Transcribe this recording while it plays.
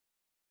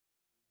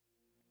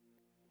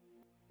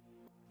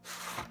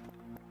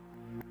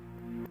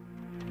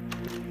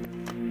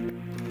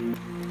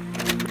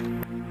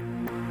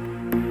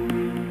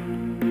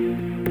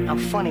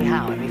funny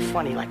how? I mean,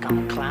 funny like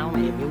I'm a clown, I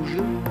amuse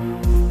you.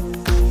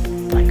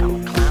 Like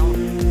I'm a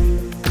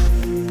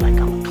clown. Like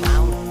I'm a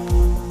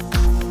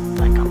clown.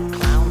 Like I'm a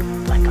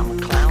clown. Like I'm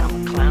a clown.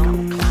 I'm a clown. I'm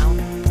a clown.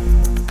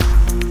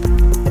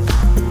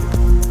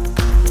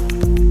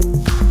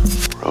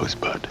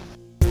 Rosebud.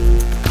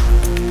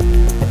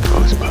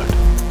 Rosebud.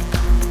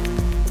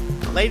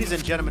 Ladies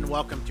and gentlemen,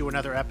 welcome to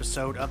another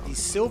episode of the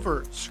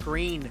Silver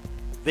Screen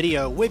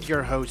Video with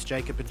your hosts,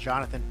 Jacob and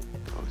Jonathan.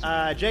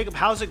 Jacob,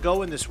 how's it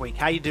going this week?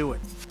 How you doing?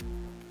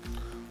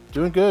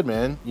 Doing good,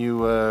 man. You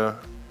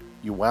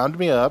wound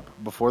me up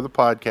before the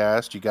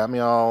podcast. You got me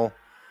all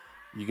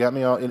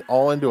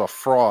into a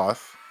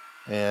froth,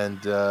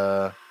 and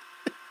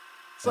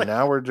like-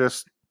 now we're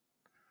just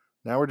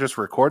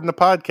recording the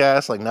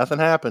podcast like nothing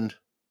happened.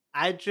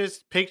 I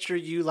just picture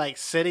you like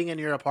sitting in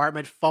your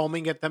apartment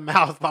foaming at the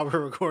mouth while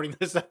we're recording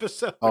this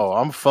episode. Oh,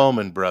 I'm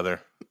foaming,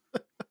 brother.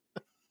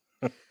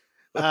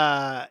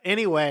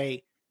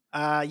 Anyway,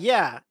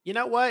 yeah, you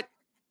know what?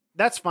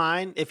 That's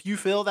fine. If you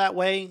feel that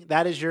way,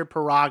 that is your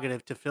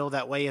prerogative to feel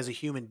that way as a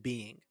human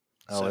being.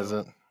 Oh, So, is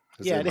it?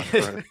 yeah, it it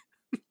is.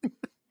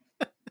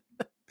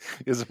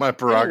 Is it my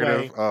prerogative?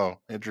 Anyway. Oh,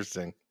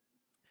 interesting.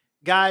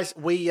 Guys,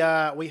 we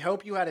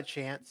hope you had a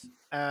chance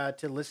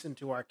to listen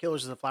to our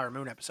Killers of the Flower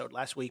Moon episode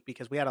last week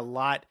because we had a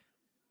lot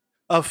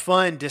of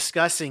fun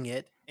discussing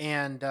it,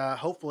 and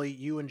hopefully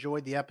you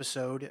enjoyed the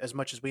episode as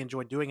much as we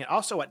enjoyed doing it.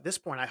 Also, at this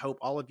point, I hope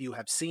all of you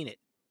have seen it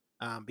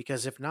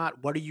because if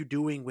not, what are you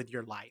doing with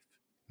your life?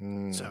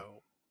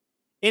 So,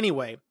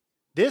 anyway,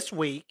 this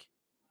week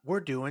we're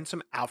doing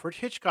some Alfred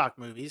Hitchcock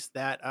movies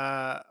that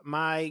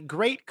my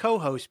great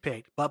co-host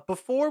picked. But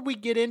before we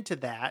get into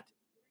that,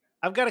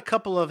 I've got a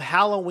couple of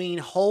Halloween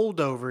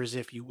holdovers,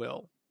 if you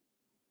will.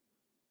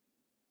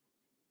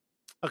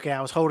 Okay,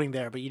 I was holding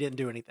there, but you didn't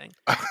do anything.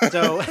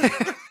 So,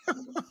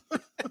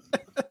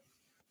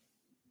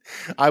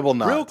 I will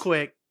not.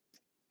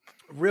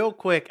 real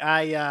quick,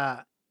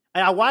 I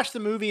watched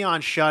the movie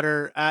on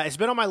Shudder. It's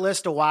been on my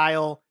list a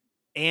while,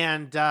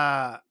 and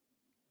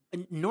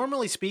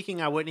normally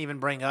speaking, I wouldn't even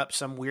bring up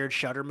some weird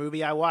Shudder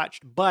movie I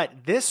watched,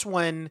 but this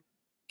one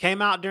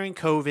came out during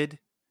COVID.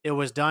 It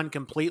was done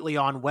completely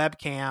on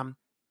webcam,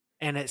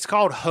 and it's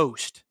called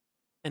Host.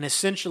 And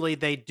essentially,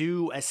 they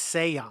do a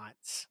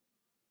seance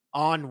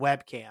on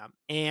webcam,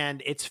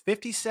 and it's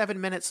 57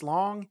 minutes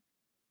long.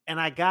 And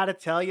I gotta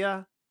tell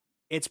you,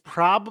 it's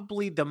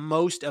probably the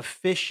most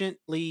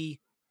efficiently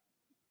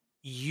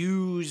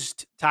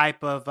used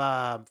type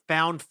of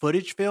found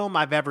footage film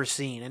I've ever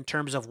seen in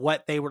terms of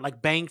what they were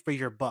like bang for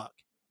your buck.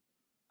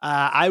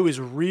 I was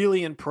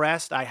really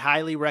impressed. I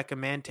highly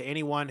recommend to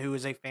anyone who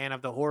is a fan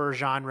of the horror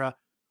genre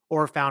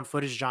or found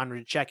footage genre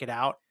to check it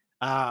out.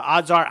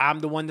 Odds are I'm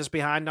the one that's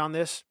behind on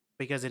this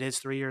because it is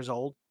 3 years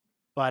old,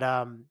 but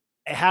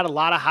it had a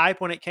lot of hype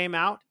when it came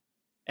out,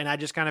 and I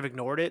just kind of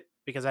ignored it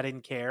because I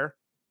didn't care.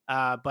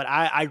 But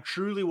I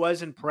truly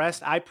was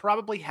impressed. I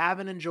probably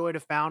haven't enjoyed a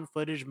found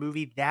footage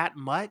movie that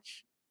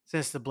much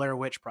since the Blair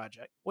Witch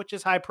Project, which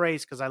is high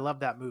praise because I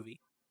love that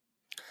movie.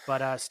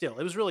 But still,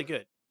 it was really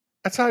good.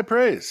 That's high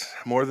praise.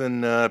 More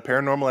than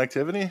Paranormal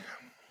Activity.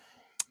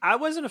 I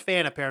wasn't a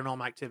fan of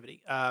Paranormal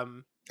Activity.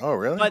 Oh,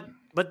 really?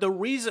 But the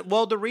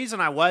reason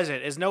I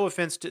wasn't is no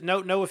offense to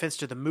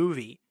the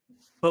movie,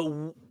 but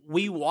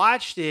we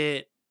watched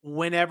it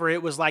whenever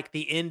it was like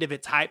the end of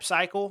its hype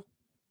cycle.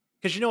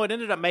 Because, it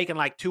ended up making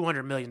like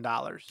 $200 million.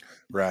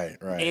 Right.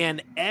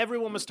 And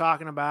everyone was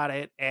talking about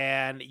it,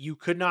 and you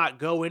could not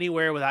go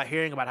anywhere without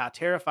hearing about how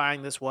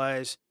terrifying this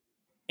was.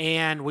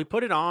 And we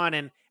put it on,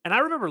 and I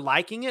remember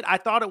liking it. I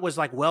thought it was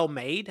like well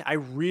made. I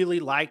really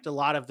liked a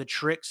lot of the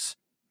tricks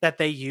that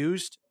they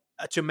used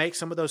to make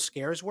some of those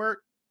scares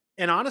work.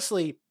 And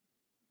honestly,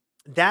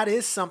 that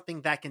is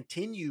something that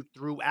continued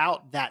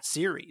throughout that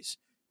series.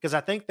 Because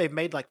I think they've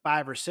made like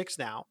 5 or 6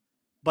 now.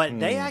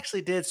 But they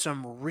actually did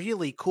some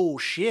really cool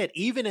shit,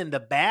 even in the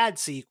bad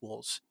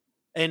sequels,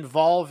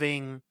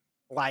 involving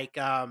like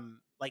a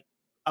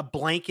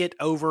blanket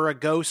over a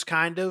ghost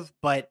kind of,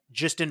 but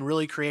just in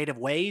really creative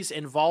ways,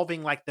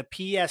 involving like the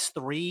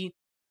PS3.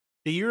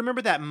 Do you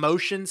remember that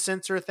motion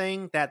sensor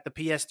thing that the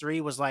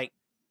PS3 was like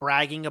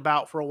bragging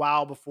about for a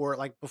while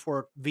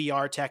before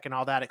VR tech and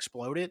all that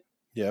exploded?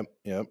 Yep.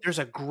 There's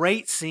a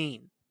great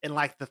scene in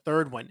like the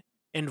third one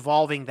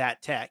involving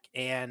that tech,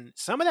 and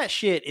some of that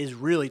shit is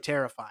really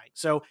terrifying.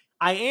 So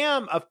I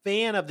am a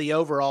fan of the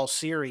overall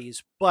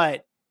series,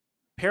 but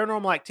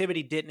Paranormal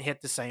Activity didn't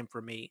hit the same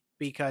for me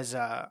because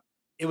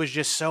it was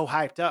just so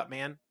hyped up,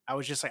 man. I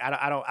was just like,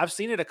 I've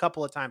seen it a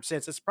couple of times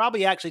since. It's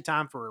probably actually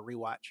time for a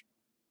rewatch.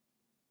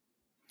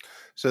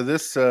 So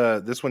this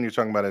one you're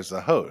talking about is the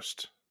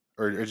Host,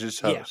 or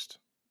just Host?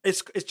 Yeah.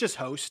 It's just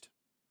Host.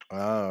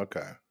 Oh,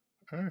 okay.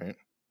 All right.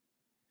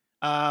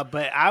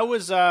 But I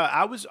was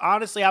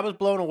honestly, I was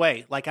blown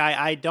away. Like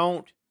I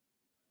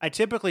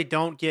typically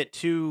don't get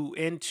too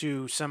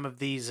into some of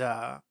these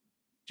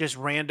just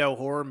rando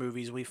horror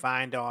movies we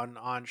find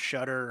on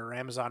Shudder or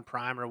Amazon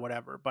Prime or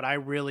whatever. But I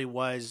really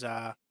was.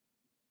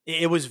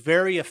 It was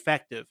very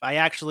effective.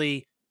 I've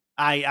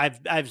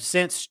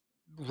since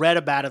read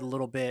about it a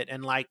little bit,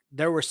 and like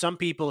there were some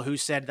people who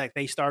said like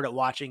they started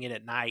watching it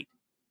at night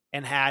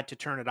and had to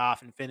turn it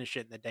off and finish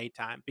it in the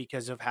daytime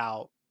because of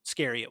how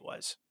scary it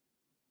was.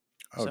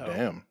 Oh, So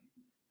damn.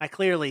 I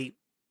clearly,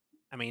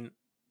 I mean,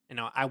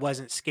 I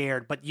wasn't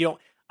scared, but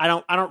I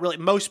don't really.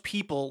 Most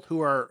people who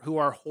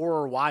are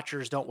horror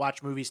watchers don't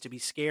watch movies to be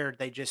scared.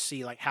 They just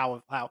see like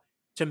how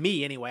to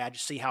me anyway. I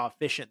just see how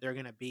efficient they're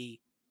going to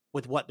be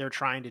with what they're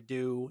trying to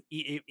do.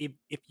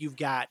 If you've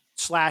got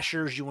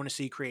slashers, you want to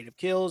see creative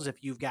kills.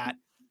 If you've got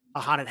a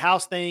haunted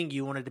house thing,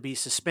 you want it to be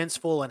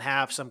suspenseful and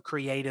have some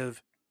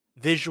creative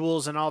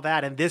visuals and all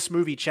that. And this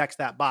movie checks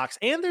that box.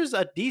 And there's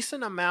a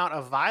decent amount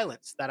of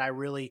violence that I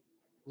really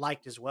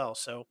liked as well.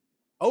 So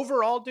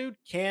overall, dude,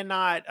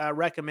 cannot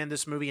recommend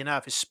this movie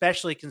enough,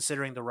 especially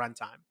considering the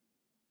runtime.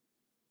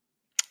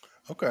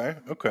 Okay,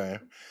 okay.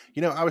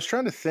 I was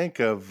trying to think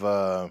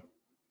of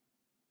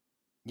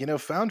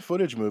found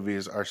footage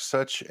movies are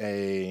such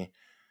a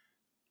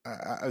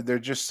they're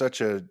just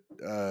such a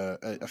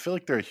I feel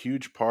like they're a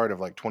huge part of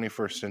like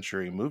 21st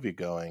century movie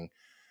going.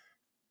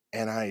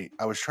 And I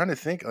was trying to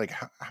think like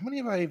how many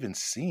have I even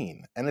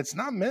seen? And it's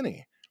not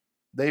many.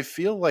 It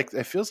feels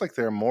like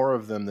there are more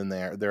of them than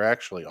there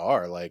actually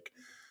are. Like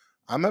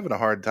I'm having a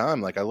hard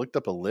time. Like I looked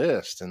up a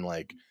list and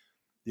like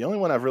the only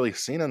one I've really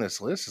seen on this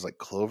list is like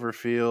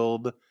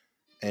Cloverfield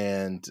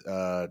and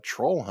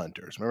Troll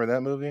Hunters. Remember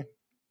that movie?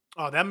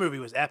 Oh, that movie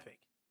was epic.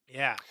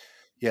 Yeah.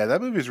 Yeah,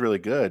 that movie's really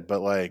good,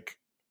 but like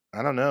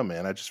I don't know,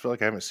 man. I just feel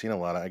like I haven't seen a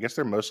lot of I guess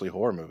they're mostly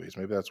horror movies.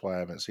 Maybe that's why I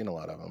haven't seen a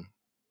lot of them.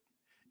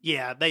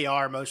 Yeah, they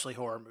are mostly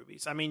horror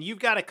movies. I mean, you've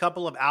got a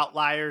couple of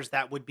outliers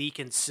that would be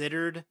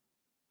considered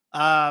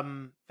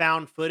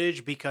found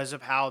footage because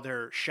of how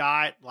they're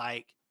shot,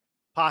 like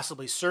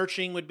possibly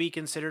Searching would be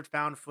considered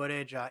found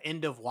footage,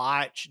 End of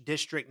Watch,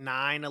 District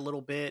 9 a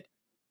little bit.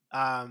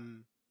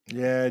 Um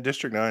Yeah,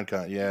 District 9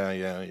 yeah,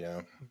 yeah,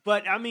 yeah.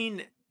 But I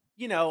mean,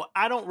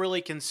 I don't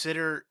really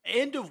consider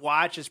End of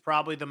Watch is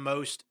probably the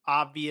most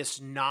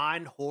obvious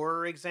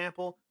non-horror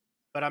example.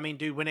 But I mean,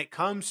 dude, when it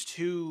comes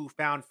to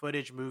found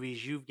footage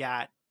movies, you've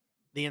got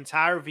the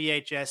entire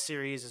VHS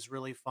series is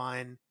really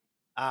fun.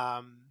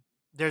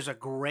 There's a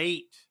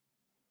great,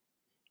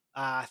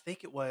 I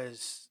think it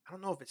was, I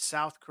don't know if it's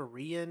South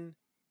Korean,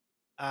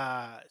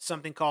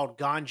 something called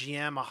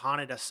Ganjiam, a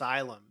haunted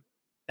asylum.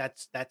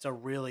 That's a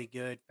really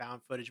good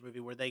found footage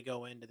movie where they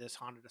go into this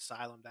haunted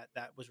asylum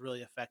that was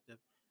really effective.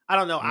 I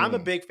don't know. I'm a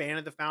Mm, big fan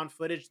of the found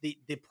footage.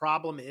 The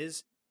problem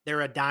is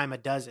they're a dime a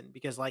dozen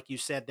because, like you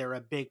said, they're a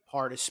big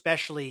part,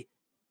 especially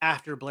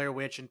after Blair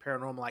Witch and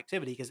Paranormal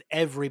Activity, because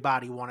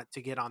everybody wanted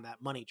to get on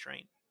that money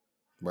train.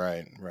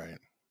 right, right.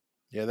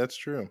 Yeah, that's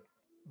true.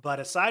 But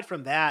aside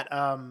from that,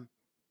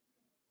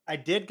 I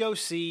did go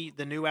see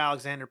the new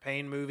Alexander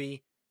Payne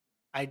movie.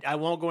 I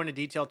won't go into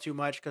detail too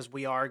much because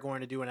we are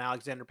going to do an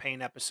Alexander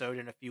Payne episode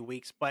in a few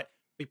weeks, but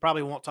we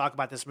probably won't talk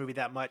about this movie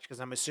that much because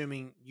I'm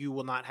assuming you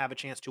will not have a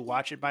chance to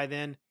watch it by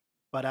then.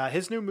 But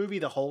his new movie,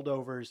 The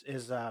Holdovers,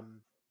 is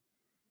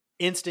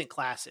instant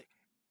classic.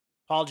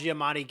 Paul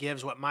Giamatti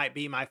gives what might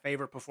be my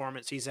favorite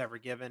performance he's ever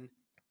given.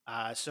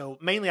 So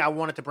mainly, I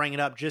wanted to bring it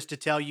up just to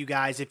tell you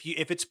guys if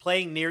it's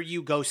playing near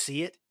you, go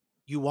see it.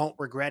 You won't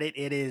regret it.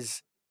 It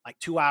is like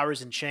 2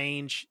 hours and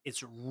change.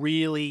 It's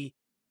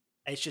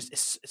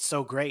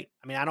so great.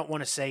 I mean, I don't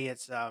want to say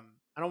I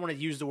don't want to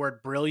use the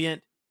word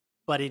brilliant,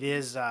 but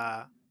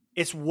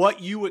it's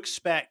what you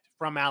expect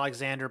from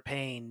Alexander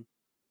Payne,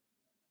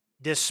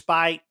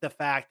 despite the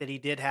fact that he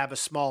did have a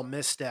small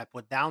misstep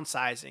with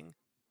downsizing,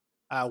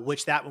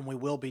 which that one we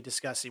will be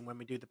discussing when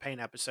we do the Payne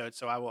episode.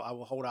 So I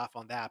will hold off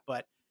on that.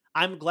 But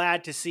I'm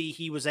glad to see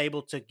he was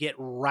able to get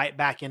right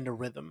back into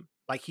rhythm.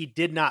 Like he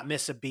did not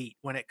miss a beat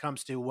when it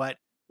comes to what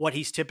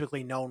he's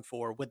typically known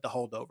for with the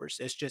holdovers.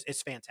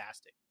 It's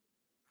fantastic.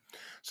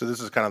 So this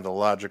is kind of the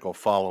logical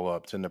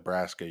follow-up to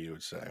Nebraska, you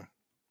would say.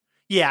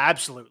 Yeah,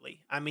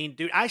 absolutely. I mean,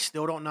 dude, I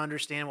still don't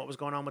understand what was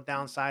going on with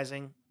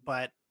downsizing,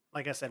 but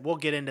like I said, we'll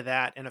get into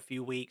that in a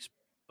few weeks.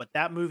 But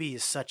that movie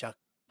is such a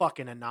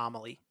fucking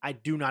anomaly. I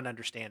do not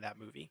understand that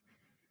movie.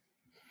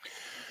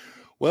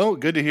 Well,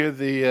 good to hear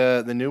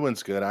the new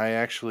one's good. I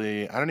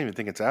don't even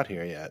think it's out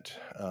here yet,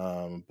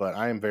 but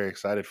I am very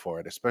excited for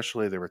it,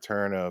 especially the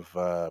return of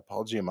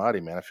Paul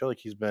Giamatti. Man, I feel like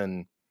he's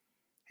been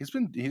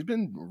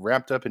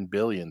wrapped up in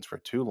billions for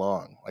too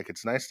long. Like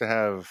it's nice to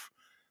have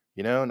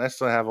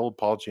old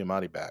Paul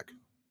Giamatti back.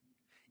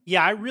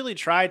 Yeah, I really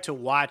tried to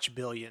watch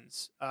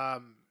Billions,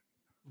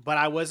 but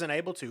I wasn't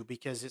able to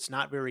because it's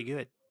not very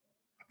good.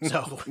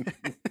 So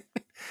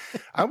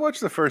I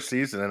watched the first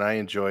season and I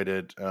enjoyed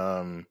it.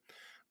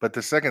 But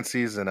the second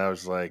season, I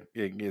was like,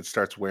 it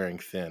starts wearing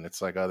thin.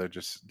 It's like, oh, they're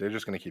just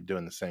going to keep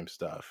doing the same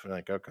stuff.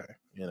 Like, okay.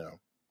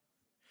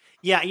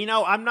 yeah,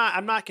 I'm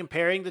not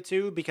comparing the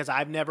two because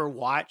I've never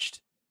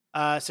watched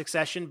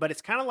Succession, but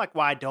it's kind of like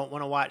why I don't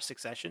want to watch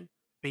Succession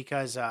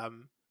because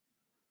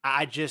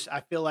I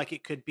feel like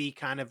it could be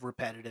kind of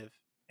repetitive,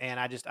 and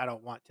I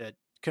don't want to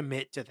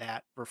commit to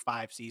that for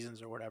 5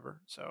 seasons or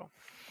whatever. So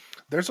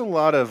There's a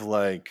lot of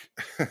like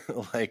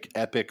like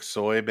epic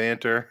soy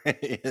banter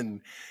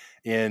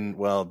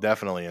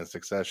definitely in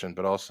Succession,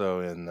 but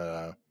also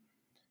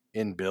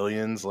in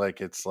Billions.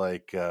 Like it's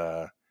like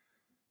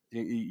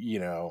you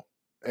know,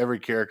 every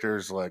character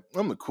is like,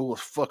 I'm the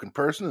coolest fucking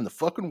person in the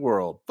fucking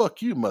world.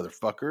 Fuck you,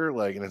 motherfucker.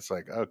 Like, and it's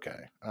like, okay,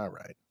 all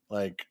right.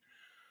 Like,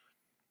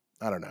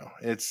 I don't know.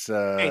 It's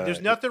Hey,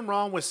 there's nothing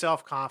wrong with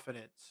self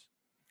confidence.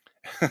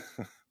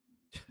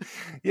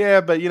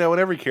 yeah, but when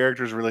every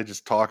character is really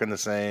just talking the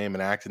same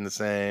and acting the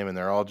same, and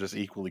they're all just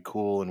equally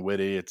cool and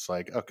witty, it's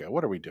like, okay,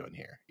 what are we doing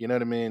here? You know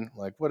what I mean?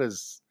 Like, what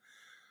is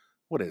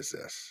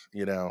this?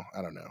 I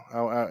don't know.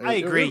 I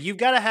agree. You've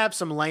got to have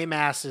some lame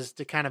asses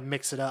to kind of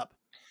mix it up.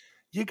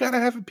 You gotta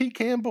have a Pete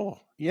Campbell.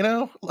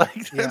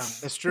 Like Yeah,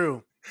 that's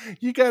true.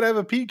 you gotta have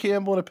a Pete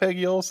Campbell and a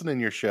Peggy Olson in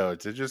your show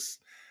to just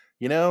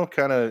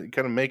kind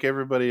of make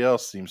everybody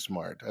else seem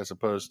smart, as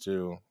opposed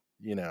to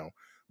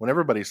when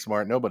everybody's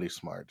smart, nobody's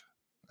smart.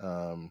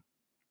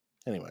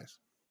 Anyways.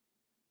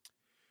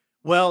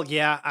 Well,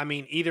 yeah. I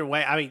mean, either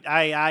way. I mean,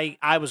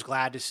 I was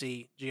glad to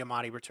see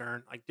Giamatti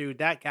return. Like, dude,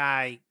 that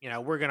guy.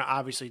 We're gonna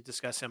obviously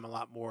discuss him a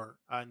lot more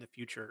in the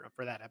future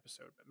for that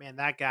episode. But man,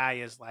 that guy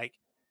is like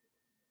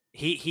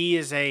he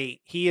is a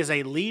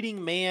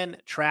leading man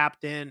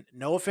trapped in.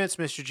 No offense,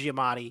 Mr.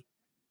 Giamatti,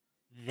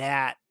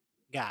 that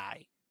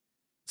guy.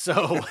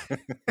 So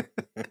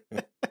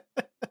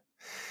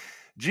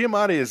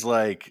Giamatti is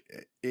like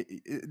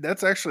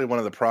that's actually one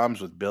of the problems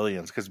with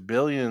Billions, because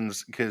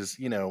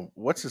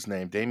what's his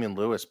name, Damian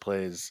Lewis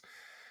plays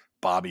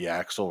Bobby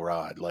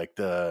Axelrod, like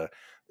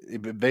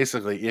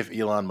basically if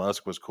Elon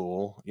Musk was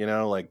cool,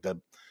 like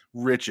the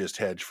richest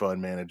hedge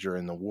fund manager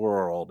in the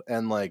world,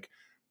 and like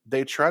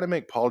they try to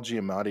make Paul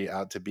Giamatti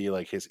out to be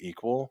like his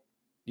equal,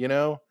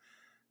 and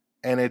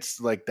it's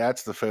like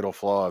that's the fatal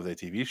flaw of the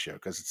TV show,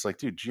 because it's like,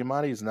 dude,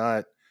 Giamatti's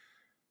not.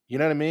 You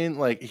know what I mean?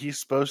 Like he's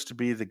supposed to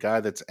be the guy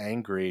that's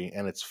angry,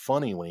 and it's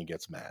funny when he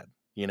gets mad.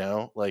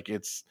 Like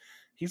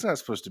he's not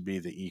supposed to be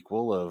the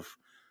equal of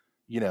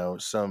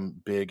some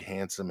big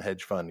handsome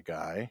hedge fund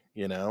guy.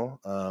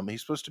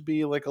 He's supposed to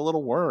be like a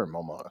little worm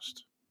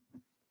almost.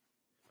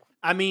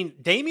 I mean,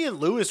 Damian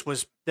Lewis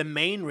was the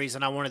main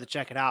reason I wanted to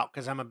check it out,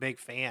 because I'm a big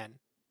fan.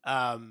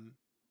 But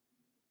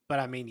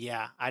I mean,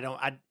 yeah,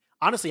 I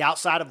honestly,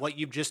 outside of what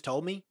you've just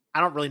told me, I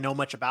don't really know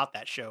much about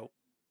that show.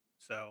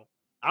 So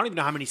I don't even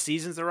know how many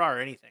seasons there are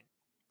or anything.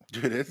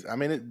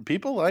 Dude,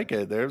 people like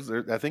it.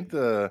 I think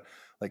the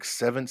like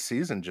 7th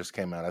season just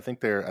came out. I think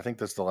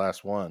that's the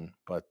last one.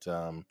 But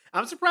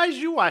I'm surprised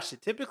you watched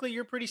it. Typically,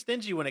 you're pretty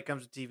stingy when it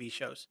comes to TV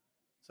shows.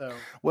 So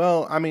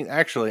well, I mean,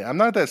 actually, I'm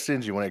not that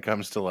stingy when it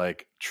comes to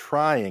like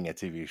trying a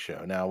TV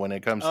show. Now, when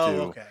it comes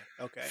to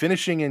okay,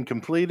 finishing and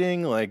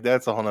completing, like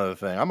that's a whole nother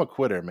thing. I'm a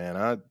quitter, man.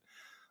 I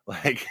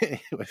like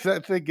if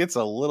that thing gets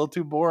a little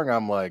too boring,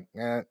 I'm like,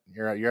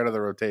 you're out of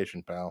the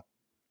rotation, pal.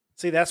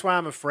 See, that's why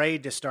I'm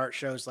afraid to start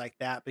shows like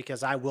that,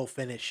 because I will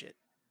finish it.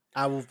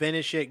 I will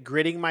finish it,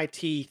 gritting my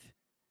teeth,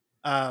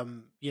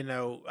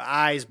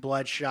 eyes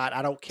bloodshot.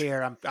 I don't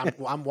care.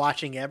 I'm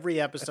watching every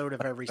episode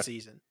of every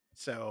season.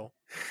 So,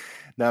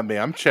 not me.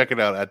 I'm checking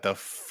out at the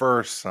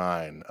first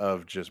sign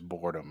of just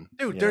boredom.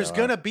 Dude, there's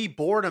gonna be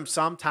boredom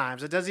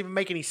sometimes. It doesn't even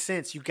make any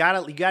sense. You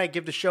gotta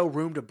give the show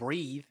room to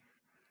breathe.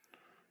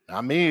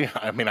 Not me.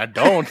 I mean, I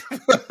don't.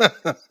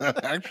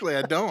 Actually,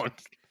 I don't.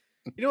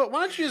 You know what? Why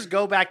don't you just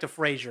go back to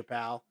Frasier,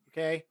 pal?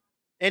 Okay.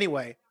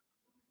 Anyway,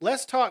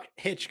 let's talk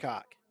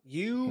Hitchcock.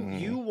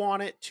 You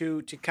wanted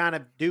to kind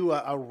of do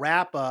a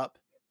wrap up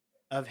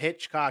of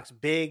Hitchcock's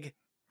big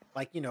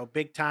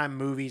time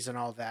movies and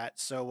all that.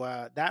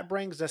 So that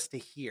brings us to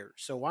here.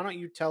 So why don't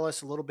you tell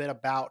us a little bit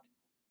about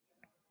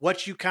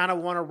what you kind of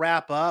want to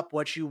wrap up,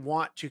 what you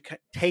want to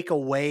take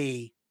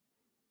away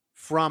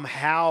from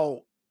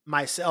how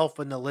myself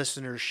and the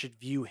listeners should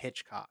view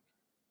Hitchcock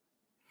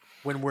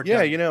when we're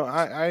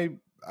done.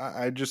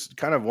 I just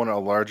kind of want a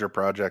larger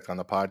project on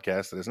the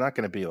podcast that is not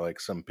going to be like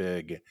some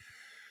big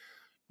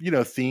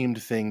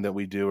themed thing that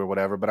we do or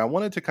whatever, but I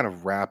wanted to kind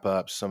of wrap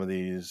up some of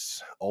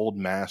these old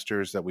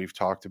masters that we've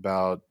talked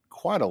about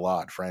quite a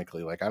lot,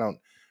 frankly. Like I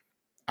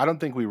don't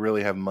think we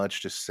really have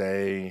much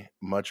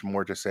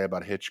more to say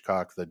about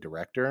Hitchcock the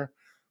director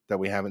that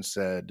we haven't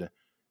said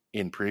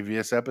in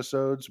previous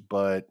episodes,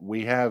 but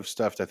we have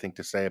stuff I think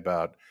to say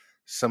about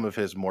some of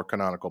his more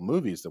canonical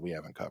movies that we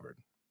haven't covered.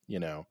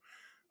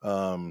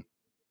 And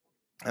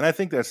I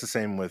think that's the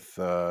same with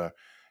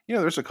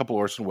there's a couple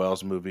Orson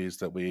Welles movies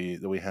that we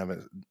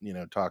haven't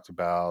talked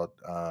about.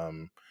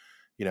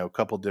 A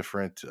couple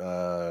different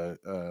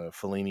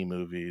Fellini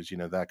movies,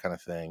 that kind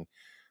of thing.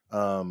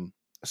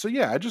 So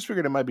yeah, I just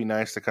figured it might be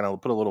nice to kind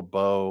of put a little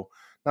bow.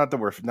 Not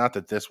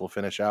that this will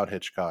finish out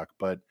Hitchcock,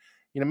 but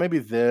maybe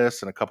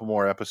this and a couple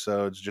more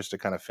episodes just to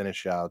kind of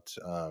finish out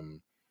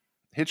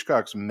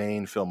Hitchcock's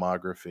main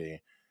filmography,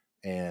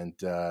 and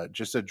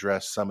just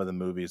address some of the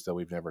movies that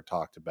we've never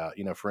talked about.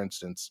 For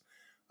instance,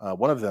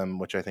 one of them,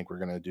 which I think we're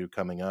going to do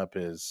coming up,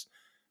 is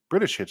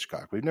British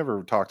Hitchcock. We've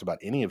never talked about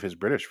any of his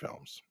British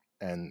films,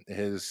 and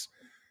his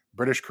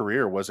British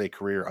career was a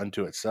career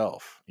unto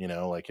itself.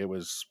 Like it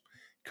was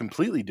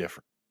completely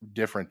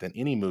different than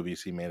any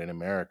movies he made in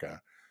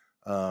America.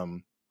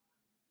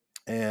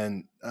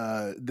 And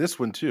this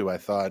one too, I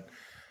thought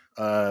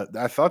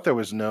there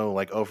was no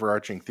like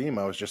overarching theme.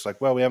 I was just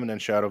like, well, we haven't done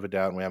Shadow of a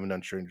Doubt and we haven't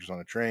done Strangers on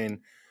a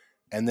Train.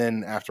 And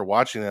then after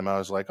watching them, I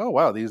was like, oh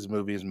wow, these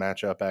movies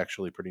match up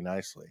actually pretty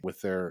nicely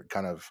with their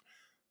kind of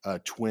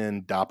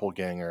twin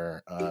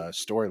doppelganger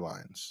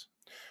storylines.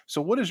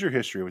 So, what is your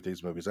history with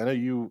these movies? I know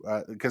you,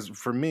 because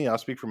for me, I'll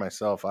speak for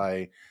myself.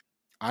 I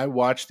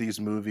watched these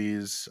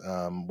movies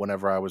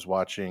whenever I was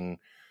watching,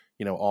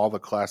 all the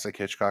classic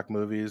Hitchcock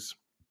movies,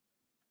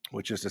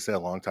 which is to say a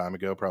long time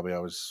ago. Probably I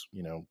was,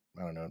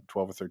 I don't know,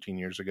 12 or 13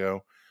 years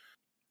ago.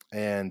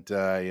 And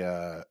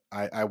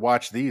I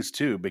watched these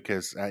too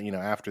because,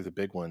 after the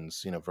big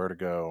ones,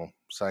 Vertigo,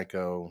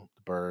 Psycho,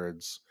 The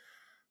Birds,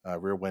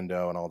 Rear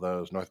Window, and all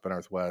those, North by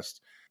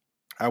Northwest.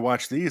 I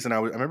watched these and I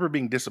remember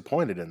being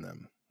disappointed in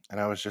them. And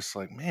I was just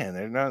like, man,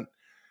 they're not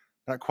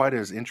quite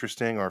as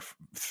interesting or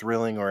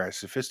thrilling or as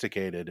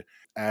sophisticated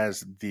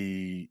as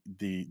the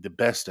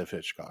best of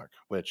Hitchcock.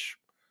 Which,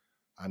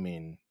 I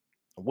mean,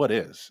 what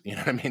is? You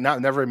know what I mean?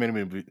 Not very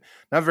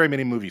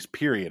many movies.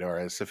 Period are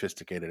as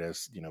sophisticated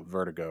as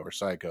Vertigo or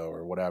Psycho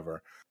or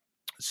whatever.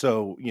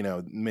 So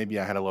maybe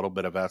I had a little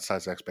bit of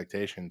outsized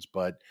expectations,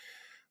 but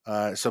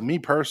so me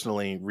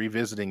personally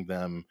revisiting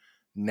them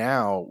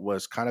now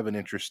was kind of an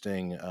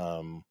interesting.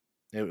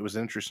 It was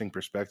an interesting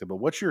perspective. But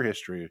what's your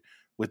history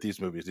with these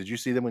movies? Did you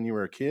see them when you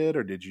were a kid,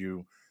 or did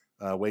you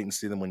wait and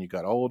see them when you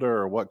got older,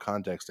 or what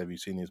context have you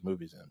seen these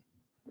movies in?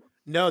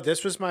 No,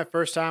 this was my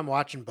first time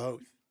watching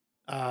both.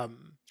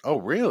 Um, Oh,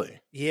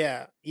 really?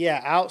 yeah,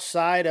 yeah.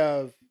 Outside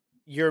of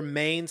your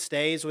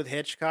mainstays with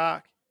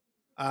Hitchcock,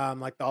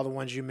 like all the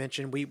ones you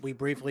mentioned, we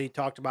briefly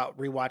talked about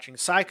rewatching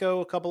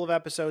Psycho a couple of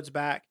episodes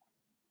back.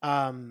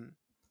 Um,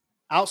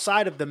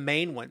 Outside of the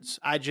main ones,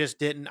 I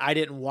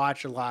didn't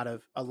watch a lot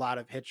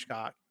of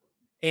Hitchcock.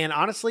 And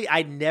honestly,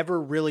 I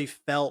never really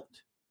felt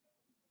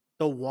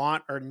the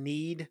want or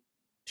need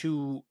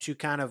to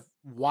kind of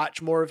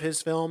watch more of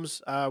his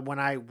films when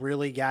I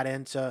really got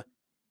into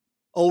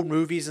old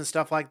movies and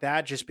stuff like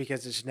that, just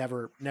because it's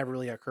never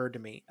really occurred to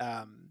me.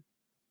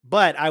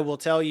 But I will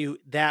tell you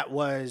that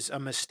was a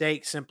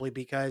mistake simply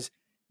because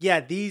yeah,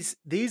 these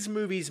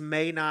movies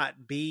may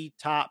not be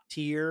top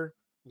tier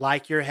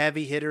like your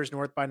heavy hitters,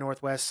 North by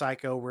Northwest,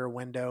 Psycho, Rear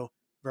Window,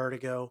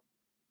 Vertigo.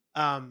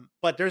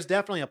 But there's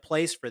definitely a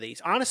place for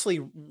these. Honestly,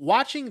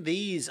 watching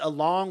these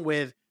along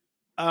with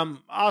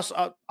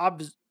also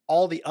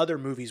all the other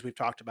movies we've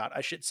talked about,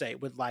 I should say,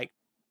 with like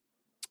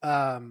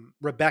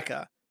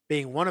Rebecca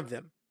being one of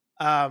them.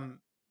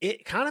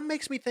 It kind of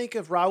makes me think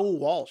of Raoul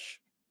Walsh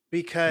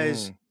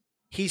because Mm,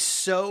 he's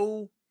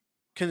so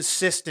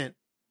consistent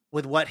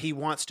with what he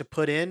wants to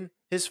put in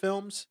his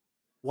films,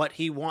 what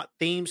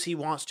themes he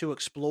wants to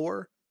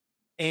explore,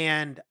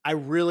 and I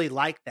really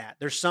like that.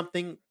 There's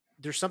something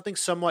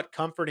somewhat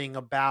comforting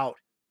about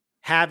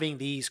having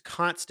these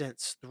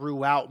constants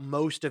throughout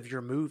most of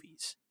your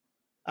movies.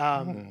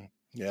 Um,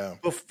 yeah.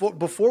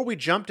 before we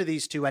jump to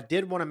these two, I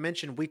did want to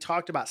mention we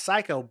talked about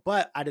Psycho,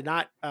 but I did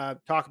not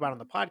talk about it on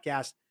the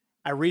podcast.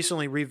 I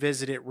recently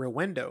revisited Rear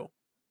Window,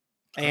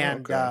 Oh, and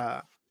okay.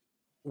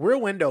 Rear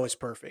Window is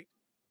perfect.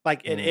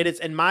 Like it Mm, is,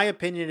 in my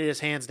opinion, it is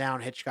hands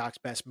down Hitchcock's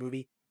best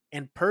movie.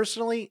 And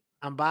personally,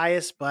 I'm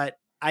biased, but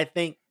I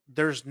think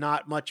there's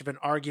not much of an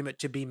argument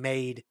to be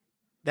made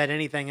that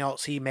anything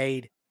else he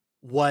made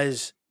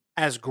was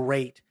as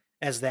great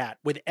as that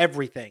with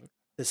everything: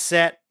 the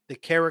set, the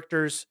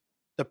characters,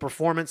 the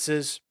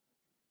performances,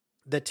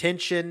 the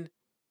tension.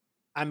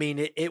 I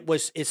mean,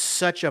 it's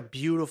such a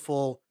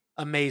beautiful,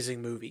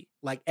 amazing movie.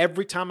 Like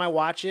every time I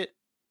watch it,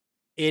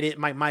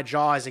 my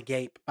jaw is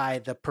agape by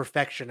the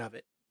perfection of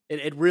it.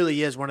 It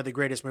really is one of the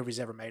greatest movies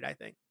ever made, I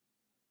think.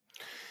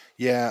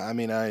 yeah. I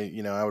mean,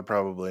 I would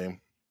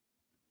probably,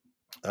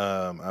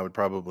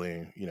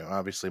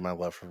 obviously my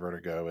love for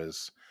Vertigo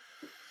is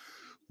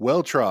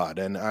well trod,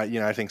 and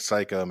I think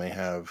Psycho may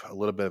have a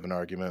little bit of an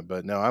argument,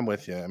 but no, I'm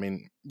with you. I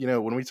mean,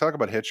 when we talk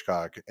about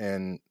Hitchcock,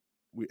 and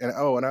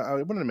I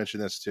wanted to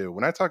mention this too.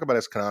 When I talk about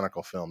his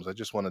canonical films, I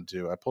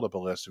pulled up a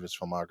list of his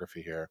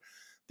filmography here.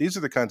 These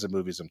are the kinds of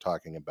movies I'm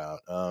talking about.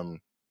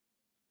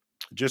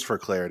 Just for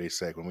clarity's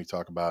sake, when we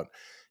talk about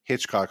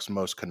Hitchcock's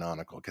most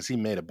canonical, because he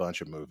made a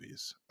bunch of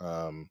movies.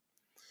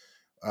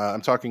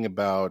 I'm talking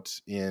about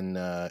in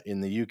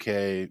the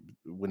UK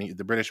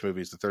the British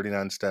movies, the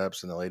 39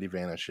 Steps and the Lady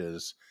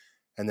Vanishes,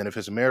 and then of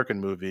his American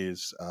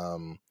movies,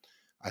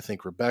 I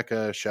think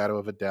Rebecca, Shadow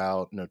of a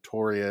Doubt,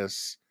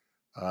 Notorious,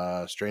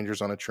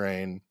 Strangers on a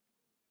Train,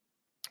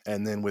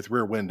 and then with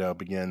Rear Window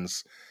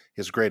begins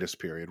his greatest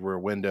period: Rear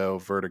Window,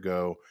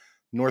 Vertigo,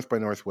 North by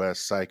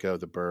Northwest, Psycho,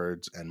 The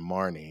Birds, and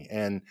Marnie.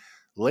 And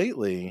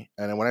lately,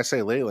 and when I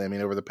say lately, I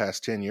mean over the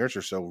past 10 years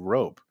or so,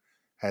 Rope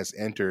has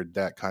entered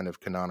that kind of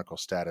canonical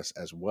status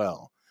as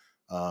well.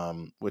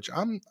 Which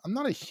I'm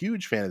not a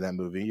huge fan of that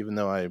movie, even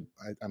though I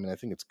mean I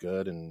think it's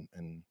good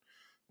and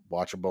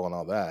watchable and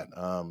all that.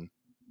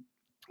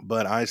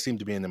 But I seem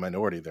to be in the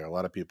minority there. A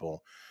lot of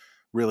people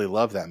really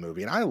love that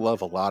movie, and I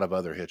love a lot of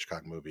other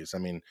Hitchcock movies. I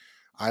mean,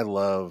 I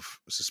love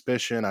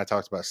Suspicion. I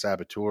talked about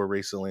Saboteur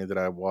recently that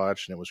I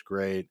watched, and it was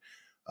great.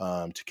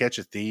 To Catch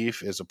a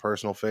Thief is a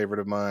personal favorite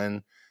of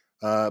mine.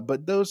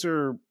 But those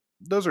are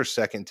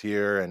second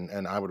tier,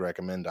 and I would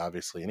recommend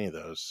obviously any of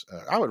those.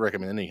 I would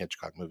recommend any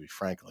Hitchcock movie,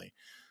 frankly.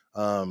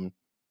 Um,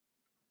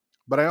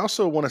 but I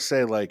also want to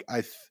say, like,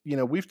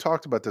 we've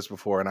talked about this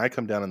before, and I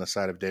come down on the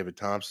side of David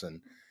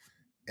Thompson,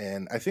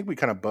 and I think we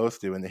kind of both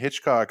do. In the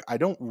Hitchcock, I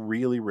don't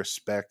really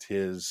respect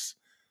his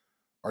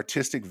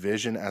artistic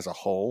vision as a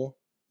whole.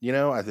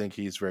 I think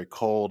he's very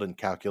cold and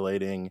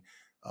calculating,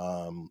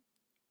 um,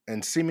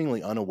 and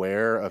seemingly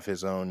unaware of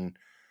his own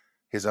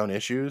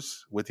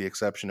issues, with the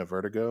exception of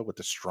Vertigo, with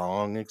the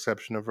strong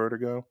exception of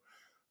Vertigo.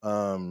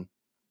 Um,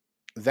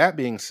 that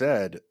being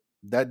said,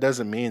 that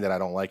doesn't mean that I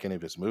don't like any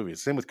of his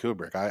movies. Same with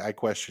Kubrick. I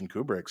question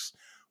Kubrick's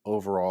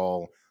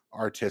overall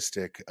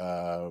artistic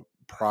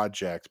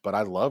project, but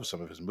I love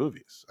some of his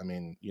movies. I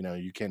mean,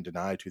 you can't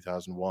deny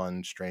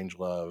 2001,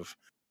 Strangelove.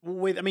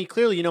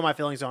 Clearly, you know my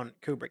feelings on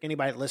Kubrick.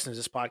 Anybody that listens to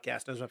this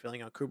podcast knows my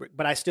feeling on Kubrick,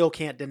 but I still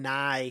can't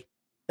deny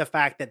the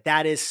fact that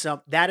that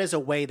is a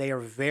way they are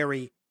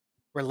very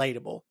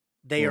relatable.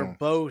 They are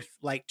both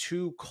like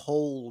too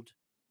cold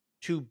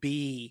to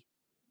be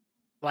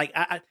like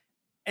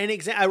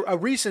a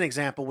recent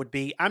example would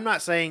be, I'm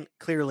not saying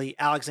clearly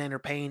Alexander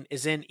Payne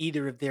is in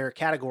either of their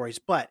categories,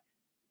 but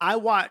I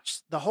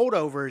watched The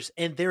Holdovers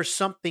and there's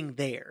something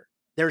there.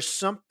 There's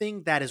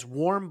something that is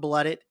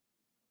warm-blooded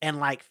and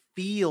like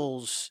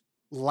feels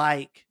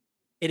like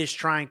it is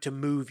trying to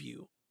move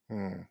you.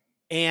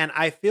 And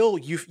I feel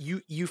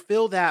you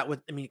feel that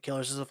with,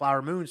 Killers of the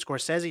Flower Moon,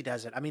 Scorsese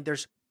does it.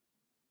 There's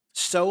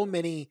so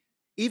many,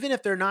 even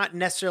if they're not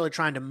necessarily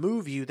trying to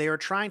move you, they are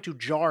trying to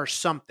jar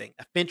something.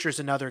 Fincher's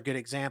another good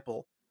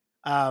example.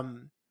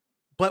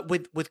 But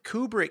with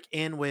Kubrick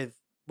and with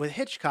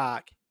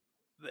Hitchcock,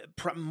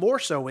 more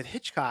so with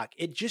Hitchcock,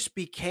 it just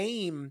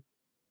became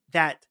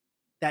that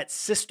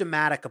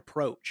systematic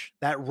approach,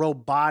 that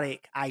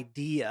robotic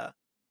idea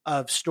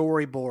of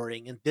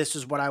storyboarding, and this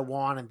is what I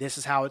want, and this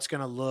is how it's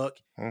going to look.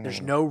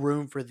 There's no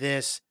room for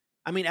this.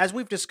 As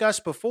we've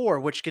discussed before,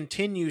 which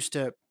continues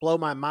to blow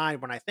my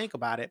mind when I think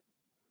about it,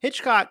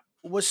 Hitchcock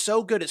was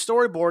so good at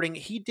storyboarding,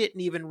 he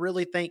didn't even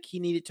really think he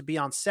needed to be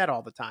on set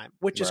all the time,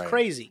 which is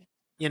crazy,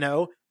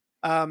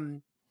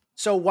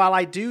 So while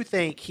I do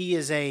think he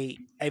is a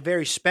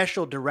very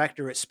special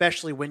director,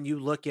 especially when you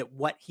look at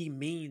what he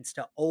means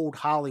to old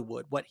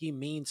Hollywood, what he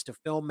means to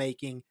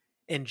filmmaking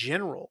in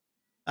general,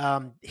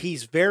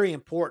 he's very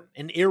important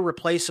and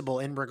irreplaceable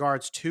in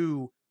regards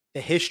to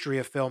the history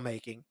of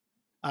filmmaking.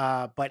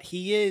 But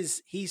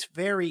he's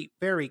very,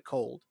 very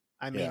cold.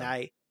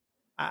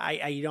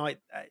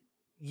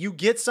 You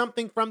get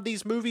something from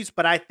these movies,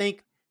 but I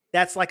think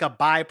that's like a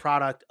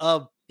byproduct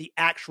of the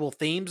actual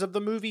themes of the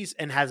movies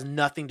and has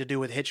nothing to do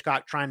with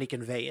Hitchcock trying to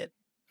convey it.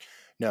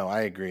 No,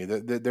 I agree.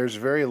 There's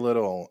very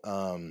little,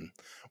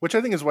 which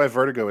I think is why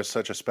Vertigo is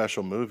such a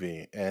special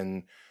movie.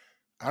 And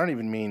I don't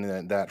even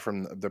mean that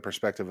from the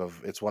perspective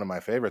of it's one of my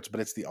favorites, but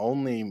it's the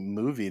only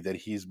movie that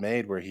he's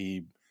made where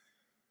he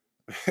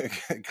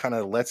kind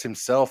of lets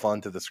himself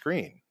onto the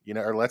screen,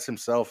 or lets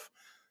himself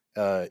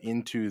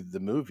into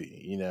the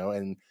movie,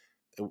 and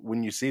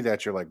when you see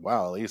that, you're like,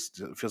 wow, at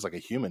least it feels like a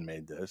human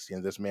made this.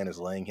 This man is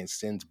laying his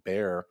sins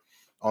bare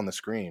on the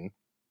screen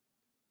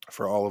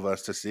for all of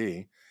us to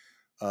see.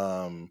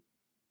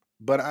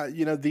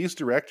 But these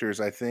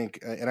directors, I think,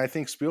 and I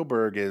think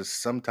Spielberg is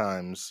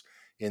sometimes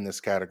in this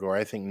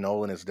category. I think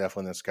Nolan is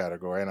definitely in this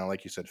category, and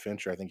like you said,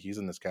 Fincher, I think he's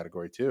in this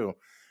category too.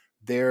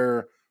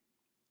 They're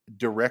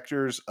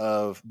directors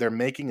they're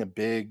making a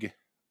big,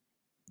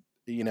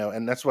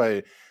 and that's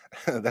why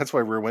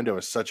Rear Window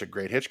is such a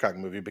great Hitchcock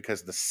movie,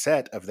 because the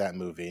set of that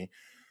movie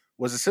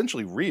was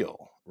essentially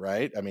real,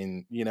 right?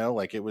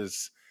 Like it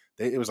was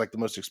like the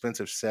most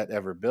expensive set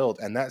ever built,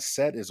 and that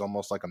set is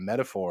almost like a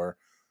metaphor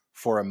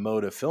for a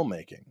mode of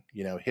filmmaking.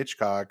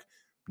 Hitchcock,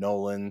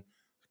 Nolan,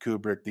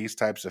 Kubrick, these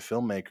types of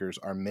filmmakers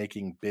are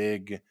making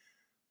big,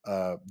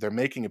 they're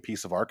making a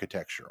piece of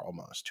architecture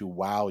almost to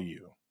wow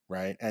you,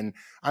 right? And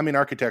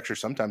architecture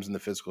sometimes in the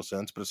physical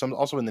sense, but some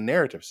also in the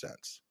narrative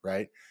sense,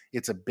 right?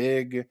 It's a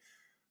big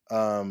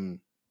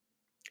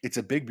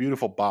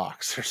beautiful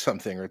box or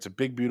something, or it's a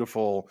big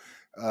beautiful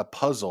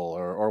puzzle,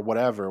 or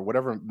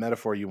whatever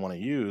metaphor you want to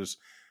use.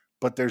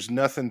 But there's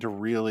nothing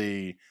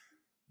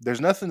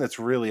that's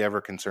really ever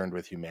concerned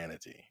with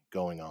humanity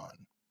going on.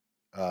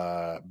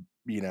 And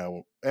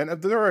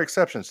there are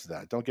exceptions to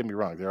that. Don't get me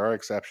wrong, there are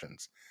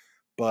exceptions,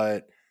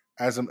 but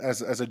as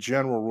a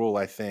general rule,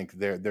 I think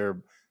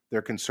they're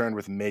concerned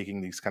with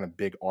making these kind of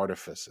big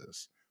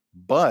artifices.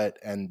 But,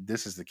 and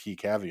this is the key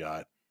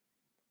caveat,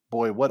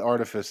 boy, what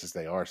artifices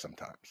they are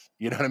sometimes.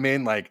 You know what I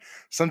mean? Like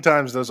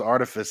sometimes those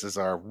artifices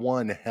are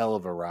one hell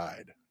of a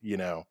ride,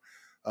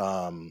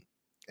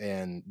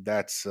 and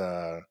that's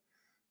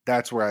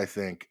where I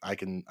think I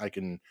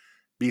can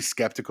be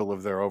skeptical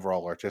of their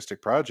overall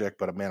artistic project.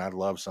 But man, I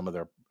love some of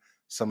their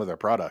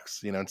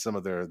products, and some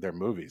of their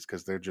movies,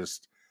 because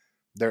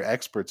they're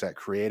experts at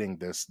creating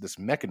this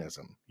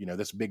mechanism,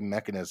 this big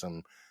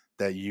mechanism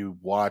that you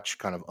watch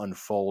kind of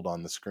unfold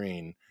on the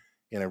screen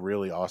in a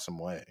really awesome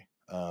way.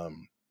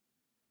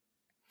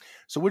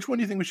 So which one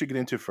do you think we should get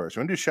into first?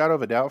 You want to do Shadow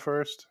of a Doubt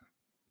first?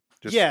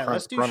 Just Yeah,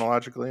 let's do.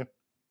 Chronologically?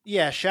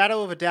 Yeah,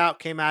 Shadow of a Doubt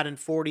came out in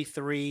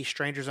 43,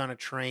 Strangers on a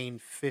Train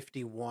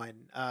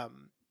 51.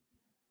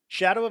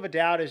 Shadow of a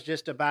Doubt is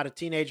just about a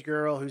teenage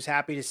girl who's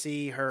happy to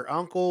see her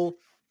uncle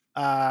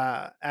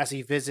as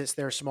he visits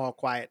their small,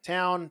 quiet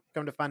town.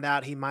 Come to find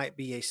out he might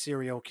be a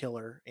serial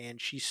killer, and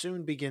she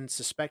soon begins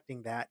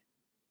suspecting that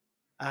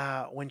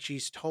when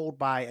she's told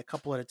by a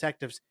couple of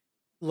detectives,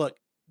 look,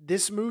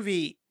 this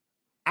movie,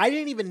 I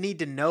didn't even need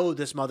to know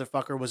this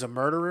motherfucker was a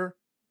murderer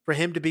for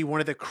him to be one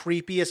of the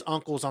creepiest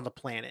uncles on the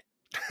planet.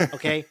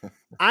 Okay.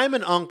 I'm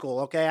an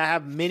uncle. Okay. I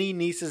have many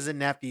nieces and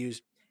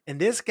nephews, and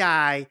this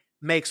guy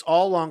makes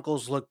all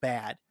uncles look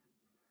bad.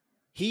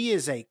 He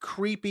is a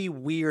creepy,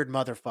 weird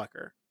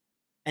motherfucker.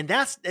 And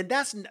that's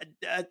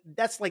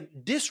like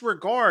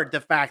disregard the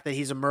fact that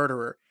he's a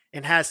murderer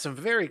and has some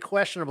very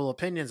questionable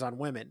opinions on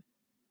women.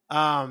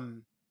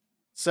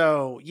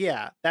 So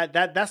yeah,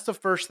 that's the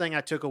first thing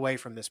I took away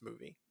from this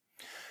movie.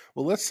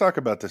 Well, let's talk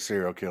about the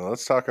serial killer.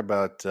 Let's talk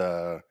about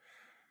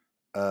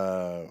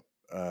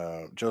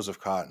Joseph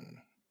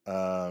Cotton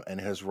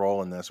and his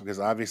role in this, because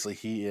obviously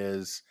he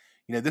is,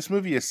 this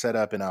movie is set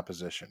up in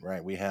opposition,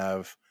 right? We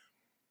have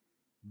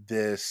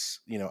this,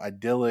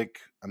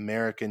 idyllic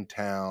American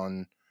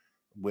town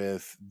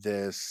with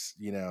this,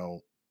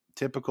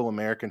 typical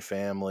American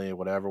family,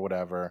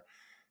 whatever,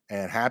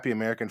 and happy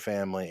American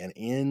family, and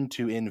in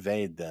to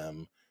invade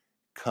them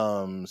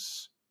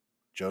comes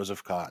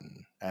Joseph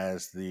Cotton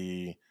as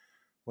the,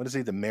 what is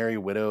he, the Merry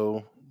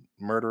Widow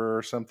murderer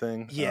or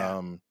something?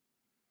 Yeah.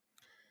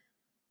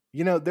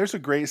 There's a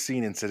great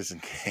scene in Citizen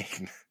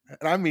Kane,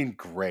 and I mean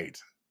great.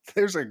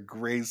 There's a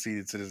great scene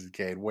in Citizen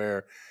Kane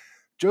where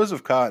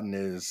Joseph Cotton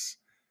is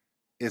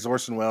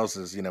Orson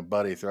Welles'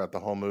 buddy throughout the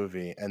whole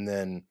movie, and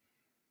then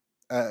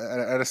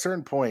at a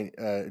certain point,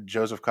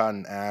 Joseph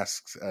Cotton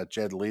asks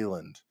Jed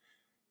Leland.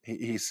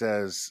 He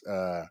says,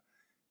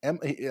 I'm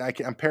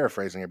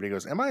paraphrasing it, but he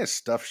goes, "Am I a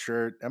stuffed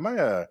shirt? Am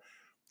I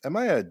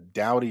a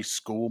dowdy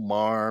school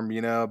marm?"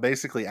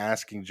 Basically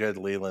asking Jed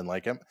Leland,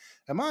 like,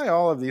 am I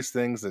all of these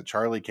things that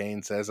Charlie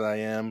Kane says I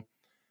am?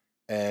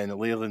 And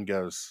Leland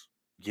goes,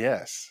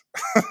 "Yes."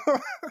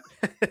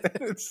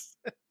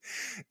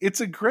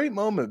 It's a great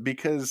moment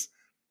because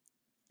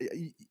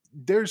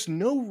there's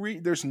no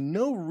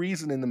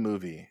reason in the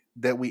movie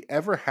that we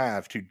ever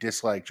have to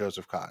dislike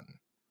Joseph Cotton,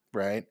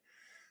 right?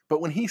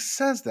 But when he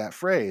says that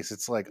phrase,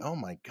 it's like, oh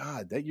my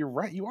God, that you're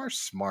right. You are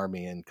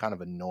smarmy and kind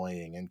of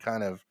annoying and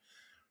kind of,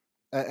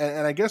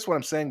 and I guess what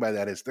I'm saying by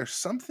that is there's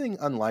something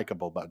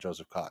unlikable about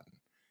Joseph Cotton.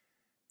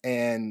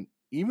 And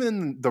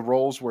even the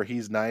roles where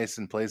he's nice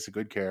and plays a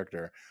good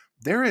character,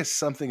 there is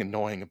something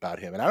annoying about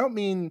him. And I don't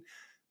mean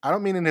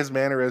in his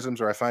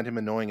mannerisms or I find him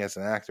annoying as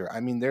an actor.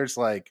 I mean, there's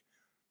like,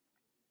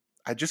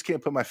 I just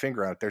can't put my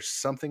finger on it. There's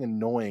something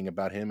annoying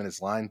about him and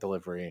his line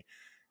delivery.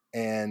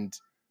 And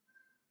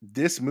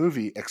this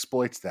movie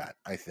exploits that,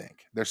 I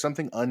think. There's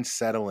something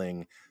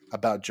unsettling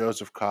about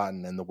Joseph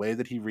Cotton and the way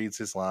that he reads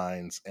his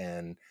lines.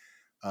 And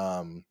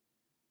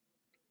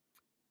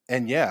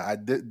yeah,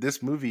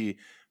 this movie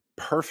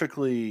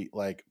perfectly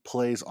like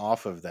plays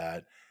off of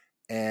that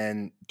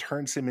and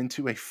turns him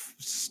into a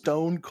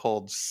stone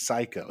cold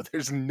psycho.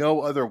 There's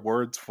no other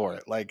words for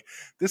it. Like,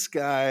 this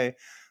guy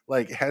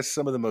like has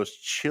some of the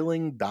most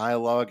chilling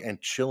dialogue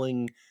and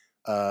chilling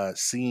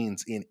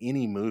scenes in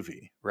any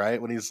movie,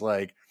 right? When he's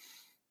like,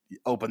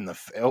 open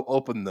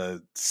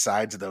the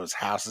sides of those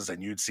houses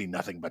and you'd see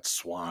nothing but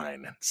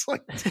swine. It's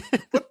like,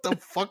 what the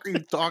fuck are you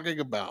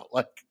talking about?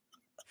 Like,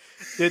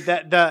 dude,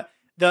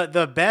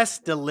 the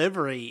best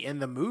delivery in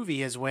the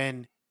movie is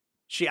when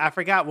I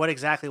forgot what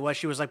exactly was.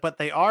 She was like, "But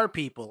they are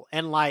people,"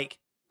 and like,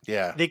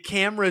 yeah, the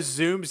camera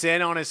zooms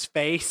in on his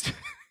face.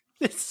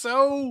 It's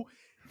so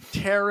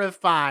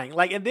terrifying.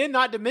 Like, and then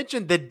not to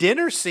mention the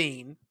dinner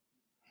scene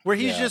where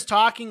he's just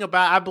talking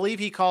about, I believe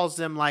he calls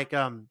them like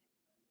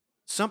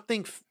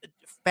something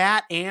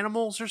fat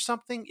animals or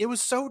something. It was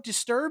so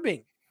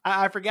disturbing.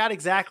 I forgot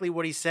exactly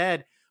what he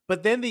said,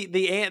 but then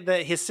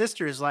his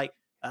sister is like,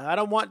 "I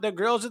don't want the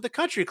girls at the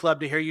country club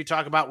to hear you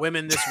talk about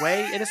women this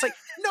way." And it's like,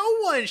 no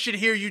one should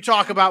hear you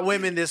talk about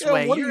women this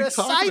way. You're a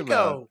psycho.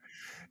 About?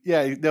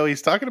 Yeah, no,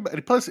 he's talking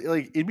about, plus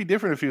like, it'd be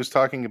different if he was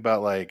talking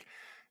about like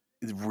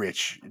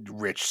rich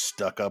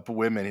stuck up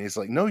women. He's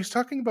like, no, he's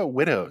talking about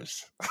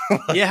widows.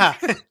 Yeah.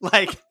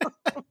 Like,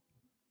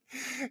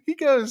 he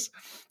goes,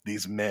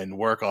 "These men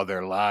work all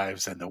their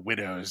lives and the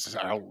widows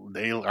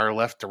are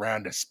left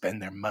around to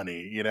spend their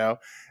money,"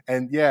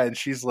 And yeah, and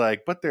she's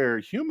like, "But they're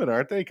human,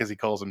 aren't they?" Because he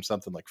calls them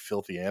something like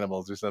filthy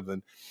animals or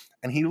something.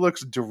 And he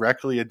looks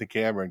directly at the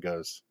camera and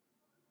goes,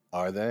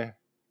 "Are they?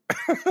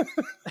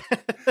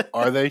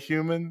 Are they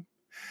human?"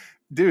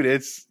 Dude,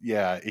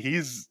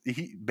 he's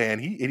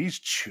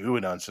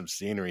chewing on some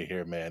scenery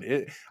here,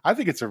 man. I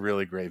think it's a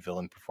really great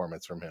villain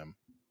performance from him.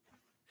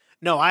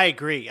 No, I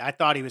agree. I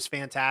thought he was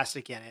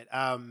fantastic in it.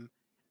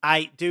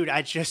 I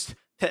just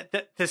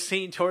the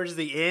scene towards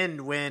the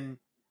end when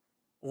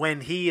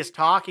he is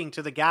talking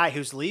to the guy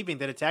who's leaving,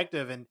 the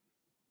detective, and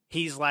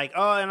he's like,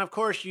 "Oh, and of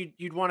course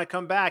you'd want to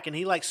come back," and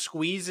he like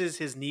squeezes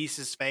his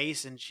niece's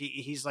face, and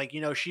he's like,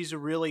 she's a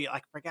really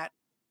like forgot.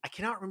 I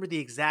cannot remember the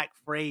exact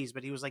phrase,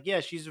 but he was like,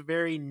 "Yeah, she's a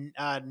very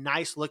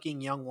nice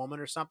looking young woman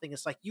or something."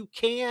 It's like you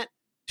can't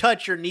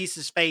touch your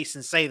niece's face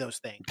and say those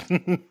things,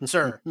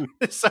 sir.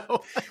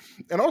 So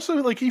And also,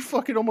 like, he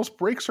fucking almost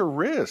breaks her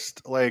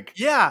wrist, like,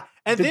 yeah,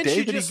 and the then day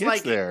she that he just gets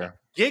like there.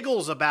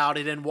 giggles about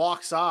it and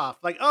walks off.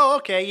 Like, "Oh,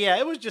 okay, yeah,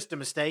 it was just a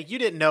mistake. You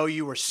didn't know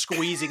you were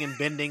squeezing and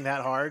bending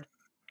that hard."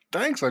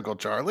 Thanks, Uncle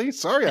Charlie.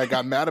 Sorry I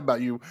got mad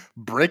about you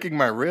breaking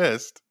my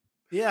wrist.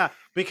 Yeah,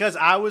 because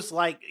I was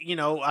like,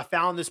 I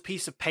found this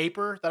piece of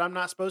paper that I'm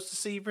not supposed to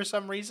see for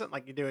some reason.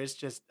 Like you do, it's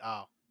just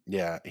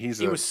Yeah, he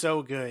was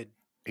so good.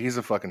 he's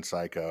a fucking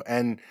psycho.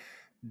 And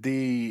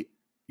the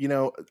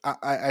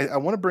I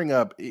want to bring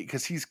up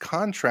because he's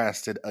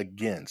contrasted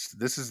against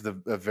this is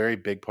a very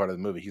big part of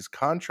the movie. He's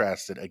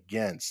contrasted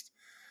against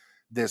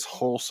this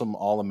wholesome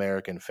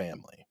all-American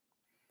family.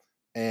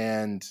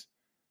 And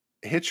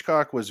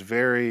Hitchcock was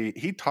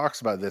he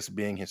talks about this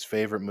being his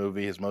favorite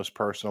movie, his most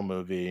personal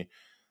movie,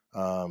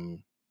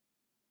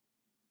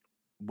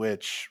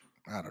 which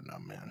I don't know,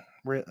 man.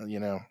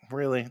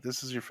 Really,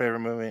 this is your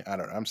favorite movie? I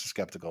don't know. I'm so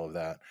skeptical of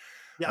that.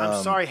 Yeah,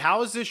 I'm sorry.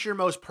 How is this your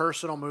most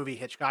personal movie,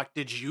 Hitchcock?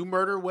 Did you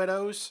murder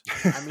widows?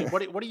 I mean,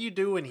 what are you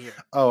doing here?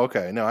 Oh,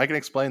 okay. No, I can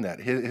explain that.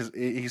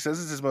 He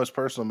says it's his most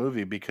personal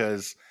movie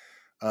because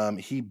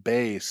he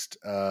based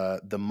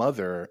the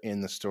mother in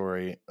the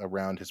story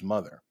around his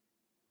mother,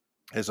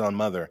 his own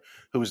mother,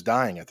 who was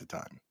dying at the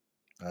time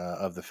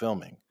of the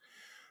filming.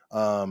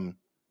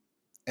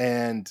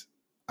 And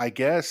I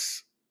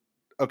guess,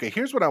 okay,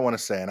 here's what I want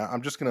to say, and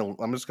I'm just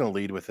gonna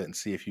lead with it and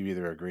see if you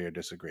either agree or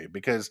disagree,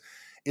 because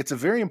it's a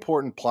very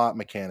important plot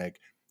mechanic.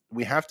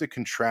 We have to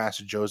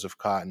contrast Joseph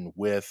Cotten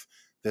with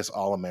this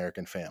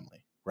all-American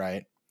family,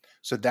 right?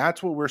 So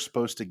that's what we're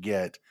supposed to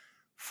get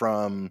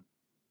from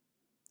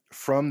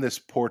this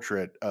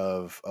portrait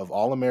of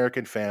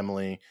all-American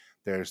family.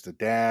 There's the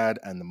dad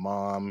and the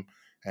mom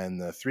and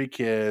the 3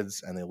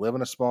 kids, and they live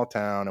in a small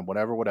town and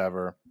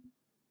whatever.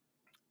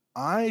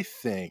 I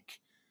think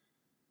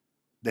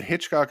that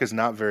Hitchcock is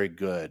not very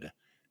good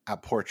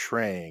at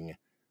portraying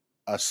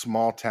a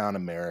small town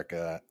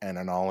America and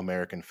an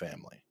all-American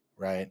family,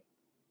 right?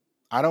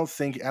 I don't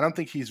think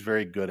he's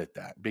very good at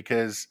that,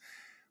 because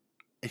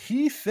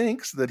he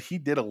thinks that he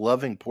did a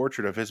loving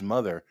portrait of his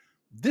mother.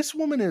 This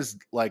woman is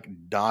like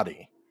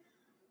Dottie.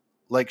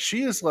 Like,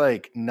 she is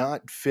like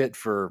not fit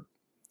for,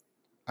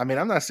 I mean,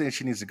 I'm not saying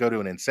she needs to go to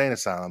an insane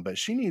asylum, but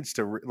she needs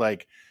to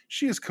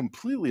she is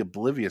completely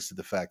oblivious to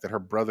the fact that her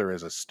brother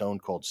is a stone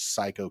cold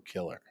psycho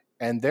killer.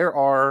 And there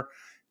are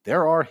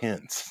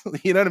hints.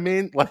 You know what I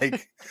mean?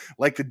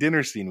 Like the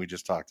dinner scene we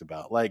just talked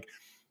about. Like,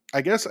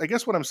 I guess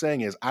what I'm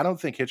saying is I don't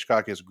think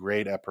Hitchcock is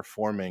great at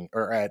performing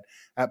or at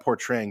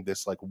portraying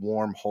this like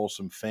warm,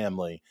 wholesome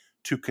family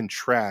to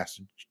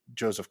contrast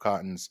Joseph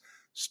Cotton's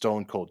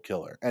stone cold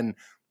killer. And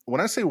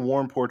when I say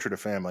warm portrait of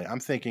family, I'm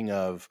thinking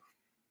of,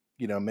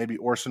 maybe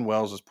Orson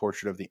Welles'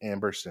 portrait of the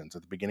Ambersons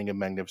at the beginning of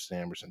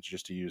Magnificent Ambersons,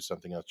 just to use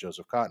something else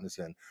Joseph Cotton is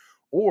in,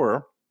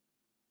 or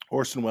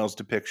Orson Welles'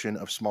 depiction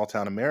of small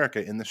town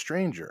America in The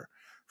Stranger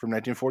from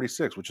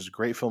 1946, which is a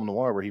great film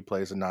noir where he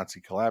plays a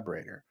Nazi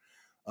collaborator.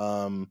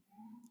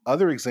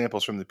 Other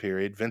examples from the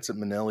period: Vincent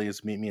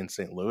Minnelli's Meet Me in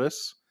St.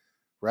 Louis,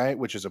 right,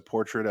 which is a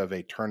portrait of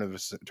a turn of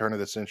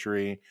the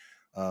century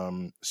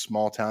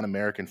small town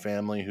American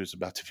family who's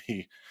about to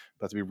be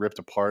ripped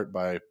apart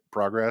by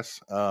progress.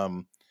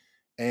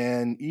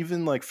 And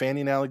even like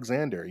Fanny and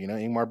Alexander,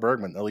 Ingmar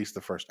Bergman, at least the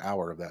first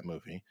hour of that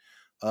movie.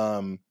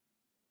 And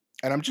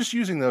I'm just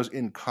using those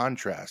in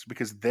contrast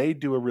because they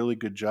do a really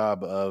good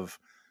job of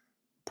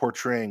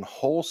portraying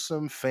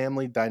wholesome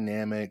family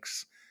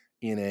dynamics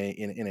in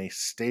a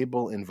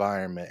stable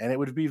environment. And it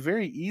would be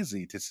very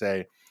easy to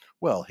say,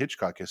 well,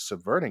 Hitchcock is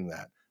subverting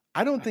that.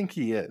 I don't think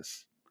he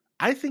is.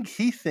 I think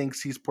he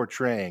thinks he's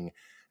portraying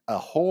a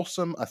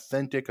wholesome,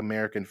 authentic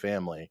American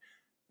family,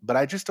 but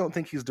I just don't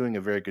think he's doing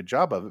a very good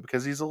job of it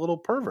because he's a little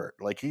pervert.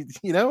 Like, he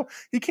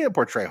can't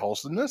portray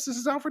wholesomeness. This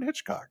is Alfred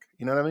Hitchcock.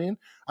 You know what I mean?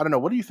 I don't know.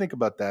 What do you think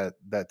about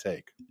that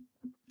take?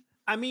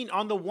 I mean,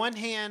 on the one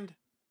hand,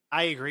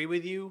 I agree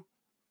with you,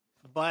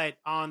 but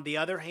on the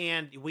other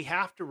hand, we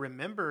have to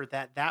remember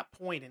that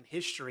point in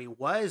history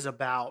was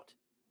about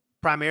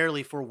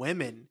primarily for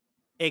women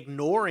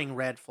ignoring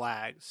red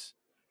flags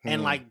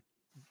and like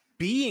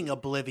being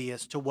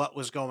oblivious to what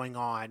was going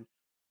on,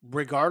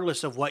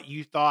 regardless of what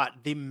you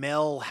thought the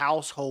male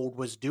household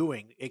was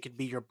doing. It could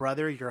be your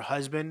brother, your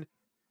husband,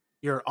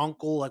 your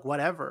uncle, like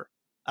whatever.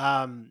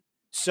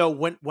 So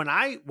when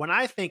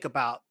I think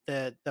about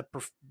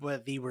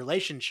the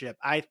relationship,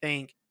 I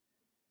think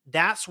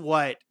that's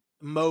what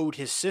mode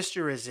his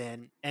sister is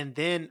in. And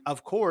then,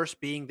 of course,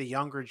 being the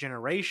younger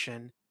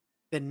generation,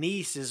 the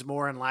niece is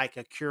more in like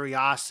a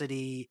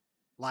curiosity,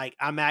 like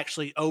I'm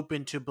actually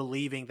open to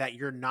believing that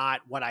you're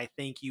not what I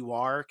think you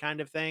are kind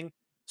of thing.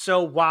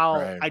 So while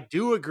Right. I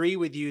do agree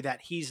with you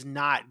that he's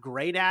not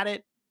great at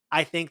it,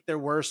 I think there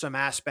were some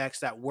aspects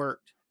that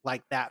worked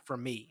like that for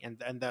me, and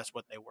that's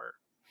what they were.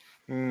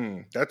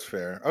 That's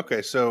fair.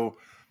 Okay, so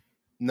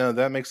no,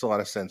 that makes a lot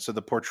of sense. So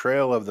the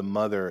portrayal of the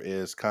mother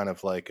is kind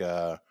of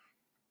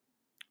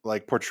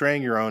like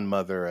portraying your own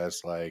mother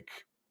as like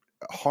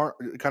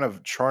kind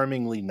of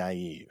charmingly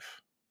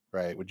naive,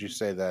 right? Would you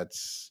say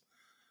that's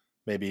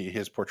maybe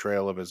his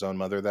portrayal of his own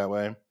mother that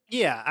way?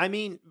 Yeah, I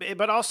mean,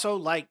 but also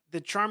like the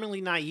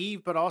charmingly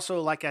naive, but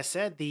also like I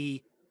said,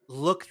 the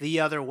look the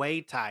other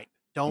way type.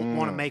 Don't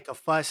want to Mm, make a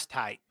fuss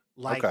type.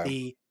 Like okay.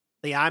 the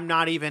I'm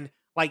not even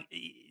like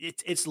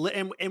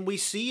and we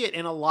see it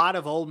in a lot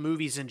of old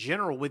movies in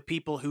general with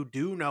people who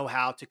do know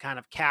how to kind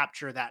of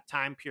capture that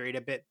time period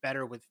a bit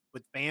better with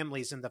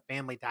families and the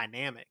family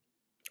dynamic.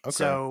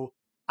 Okay. So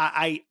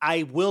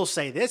I will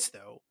say this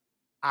though,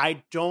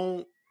 I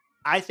don't.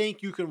 I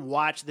think you can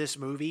watch this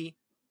movie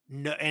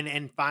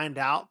and find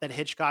out that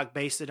Hitchcock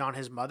based it on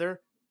his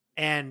mother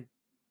and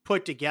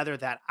put together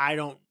that I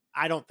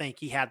don't think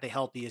he had the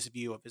healthiest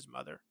view of his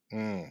mother.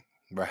 Mm,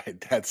 right.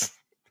 That's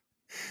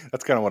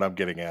kind of what I'm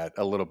getting at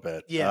a little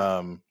bit. Yeah.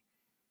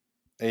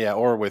 Yeah,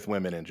 or with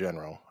women in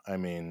general. I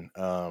mean,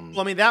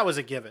 Well, I mean that was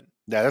a given.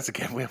 yeah, that's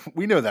okay.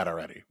 We know that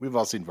already. We've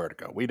all seen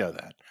Vertigo. We know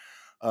that.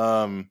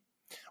 Um,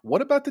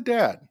 what about the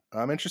dad?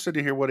 I'm interested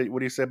to hear what do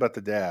you say about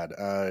the dad?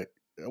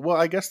 Well,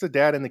 I guess the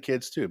dad and the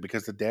kids too,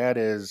 because the dad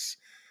is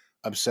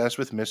obsessed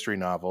with mystery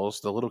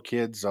novels. The little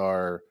kids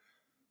are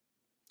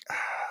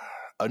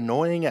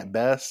annoying at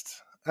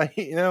best.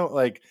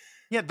 Like,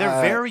 Yeah, they're uh,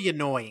 very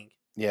annoying.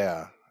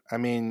 yeah. I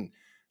mean,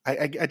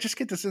 I just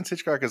get the sense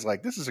Hitchcock is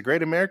like, this is a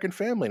great American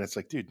family, and it's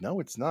like, dude, no,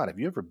 it's not. Have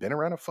you ever been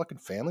around a fucking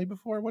family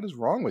before? What is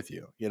wrong with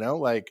you?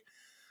 Like,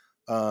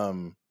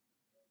 um,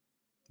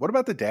 what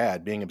about the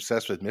dad being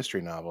obsessed with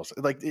mystery novels?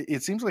 Like,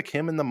 it seems like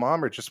him and the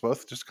mom are just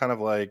both just kind of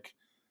like,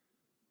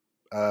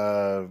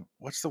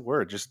 what's the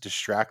word? Just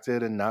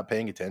distracted and not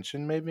paying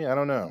attention. Maybe I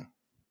don't know.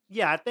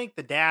 Yeah, I think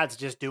the dad's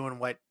just doing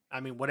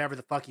whatever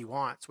the fuck he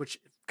wants, which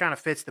kind of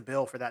fits the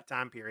bill for that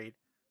time period.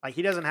 Like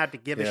he doesn't have to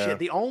give a shit. Yeah,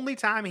 The only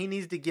time he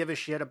needs to give a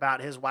shit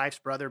about his wife's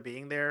brother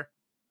being there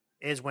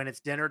is when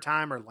it's dinner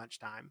time or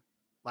lunchtime.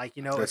 Like,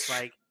 it's that's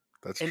like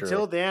that's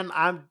true. until then,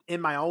 I'm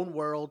in my own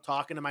world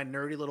talking to my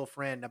nerdy little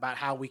friend about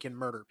how we can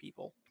murder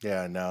people.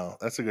 Yeah, no,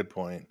 that's a good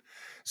point.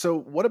 So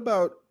what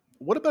about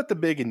the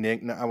big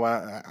enigma?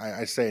 Well,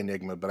 I say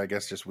enigma, but I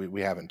guess just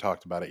we haven't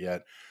talked about it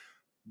yet.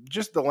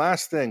 Just the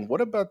last thing.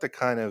 What about the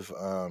kind of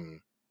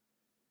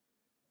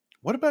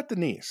what about the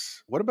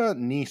niece? What about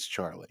niece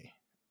Charlie?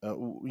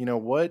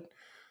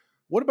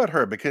 What about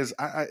her? Because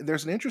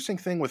there's an interesting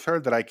thing with her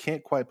that I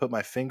can't quite put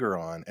my finger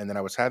on, and then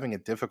I was having a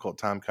difficult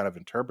time kind of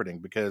interpreting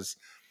because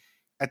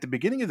at the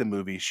beginning of the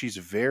movie,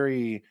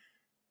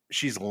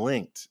 she's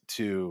linked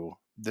to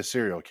the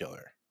serial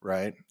killer,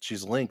 right?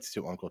 She's linked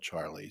to Uncle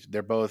Charlie.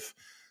 They're both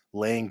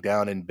laying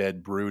down in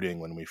bed brooding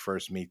when we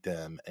first meet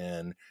them,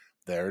 and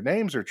their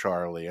names are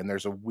Charlie. And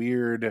there's a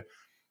weird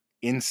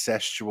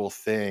incestual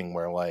thing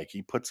where like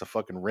he puts a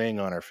fucking ring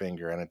on her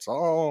finger, and it's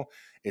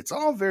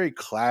all very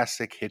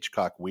classic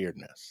Hitchcock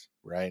weirdness,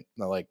 right?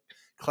 Now, like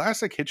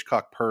classic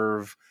Hitchcock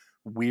perv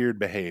weird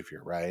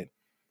behavior, right?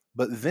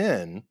 But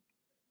then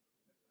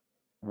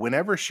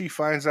whenever she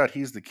finds out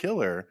he's the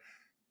killer,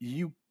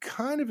 you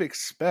kind of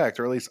expect,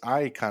 or at least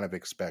I kind of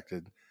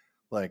expected,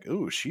 like,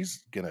 ooh,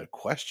 she's gonna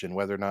question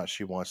whether or not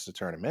she wants to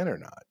turn him in or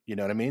not. You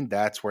know what I mean?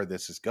 That's where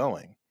this is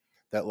going.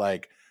 That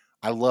like,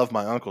 I love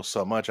my uncle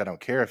so much, I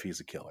don't care if he's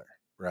a killer,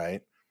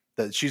 right?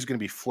 That she's gonna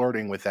be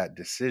flirting with that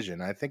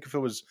decision. I think if it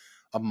was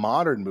a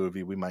modern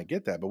movie, we might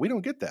get that, but we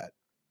don't get that.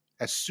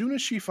 As soon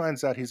as she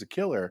finds out he's a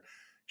killer,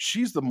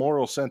 she's the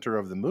moral center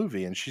of the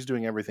movie, and she's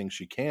doing everything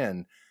she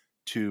can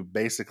to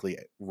basically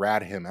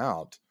rat him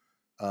out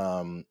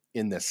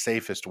in the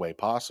safest way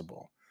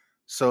possible.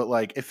 So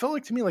like it felt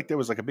like to me like there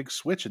was like a big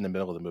switch in the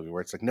middle of the movie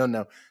where it's like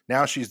no,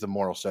 now she's the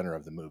moral center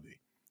of the movie.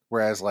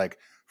 Whereas like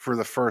for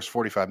the first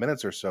 45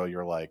 minutes or so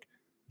you're like,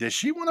 does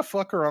she want to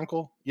fuck her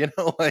uncle?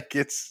 Like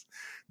it's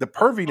the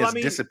Well, I perviness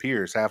mean,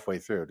 disappears halfway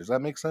through. Does that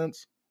make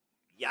sense?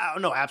 yeah,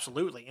 no,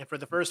 absolutely. And for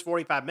the first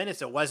 45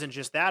 minutes, it wasn't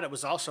just that. It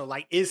was also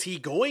like, is he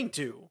going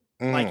to?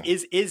 Like, Mm,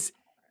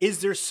 is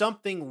there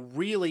something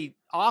really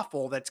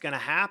awful that's gonna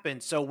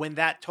happen? So when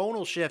that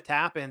tonal shift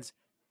happens,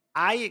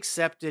 I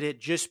accepted it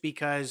just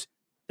because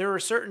there are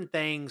certain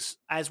things,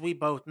 as we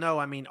both know,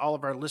 I mean, all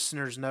of our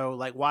listeners know,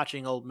 like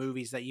watching old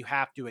movies that you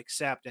have to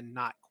accept and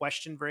not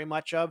question very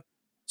much of.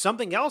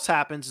 Something else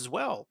happens as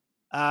well,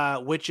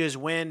 which is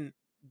when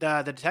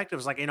the detective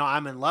was like,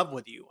 I'm in love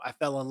with you. I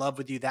fell in love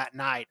with you that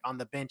night on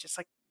the bench. It's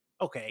like,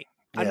 okay,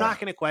 I'm yeah. not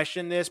going to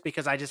question this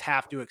because I just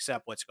have to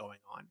accept what's going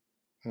on.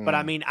 But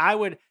I Hmm. mean,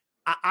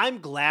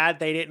 I'm glad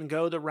they didn't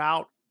go the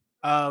route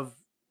of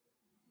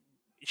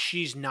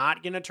she's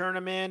not going to turn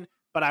him in,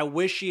 but I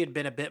wish she had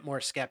been a bit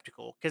more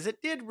skeptical because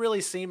it did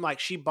really seem like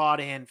she bought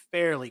in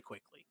fairly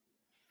quickly.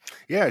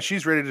 Yeah,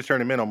 she's ready to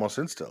turn him in almost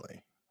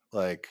instantly.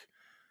 Like,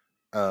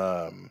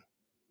 um,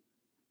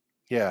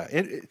 yeah,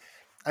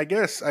 I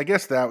guess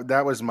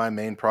that was my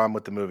main problem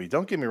with the movie.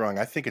 Don't get me wrong,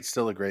 I think it's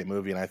still a great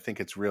movie, and I think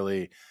it's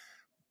really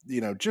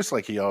just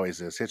like he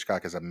always is,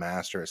 Hitchcock is a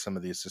master at some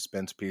of these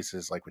suspense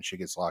pieces, like when she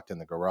gets locked in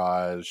the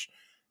garage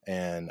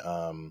and,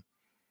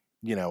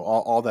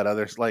 all that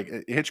other, like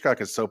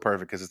Hitchcock is so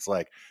perfect because it's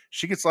like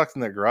she gets locked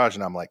in the garage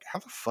and I'm like, how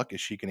the fuck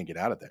is she going to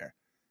get out of there?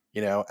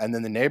 And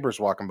then the neighbor's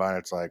walking by and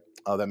it's like,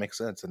 oh, that makes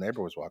sense. The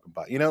neighbor was walking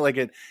by,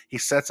 he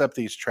sets up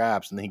these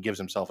traps and then he gives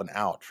himself an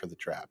out for the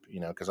trap,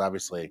 because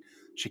obviously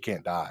she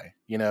can't die,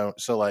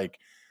 so like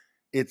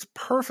it's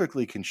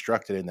perfectly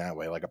constructed in that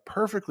way, like a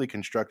perfectly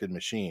constructed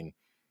machine.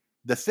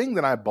 The thing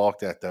that I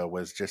balked at though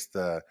was just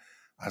I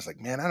was like,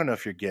 man, I don't know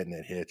if you're getting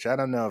it, Hitch. I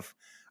don't know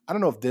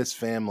if this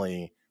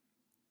family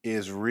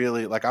is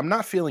really like, I'm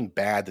not feeling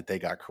bad that they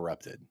got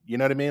corrupted. You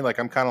know what I mean? Like,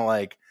 I'm kind of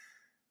like,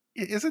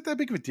 is it that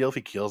big of a deal if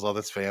he kills all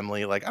this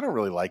family? Like, I don't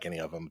really like any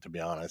of them, to be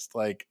honest.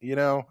 Like, I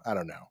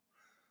don't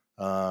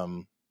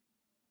know.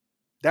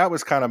 That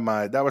was kind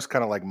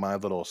of like my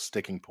little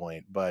sticking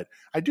point, but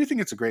I do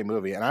think it's a great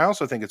movie. And I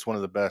also think it's one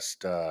of the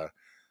best,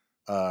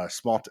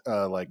 small,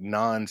 like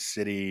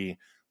non-city,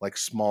 like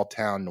small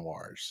town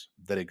noirs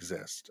that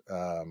exist.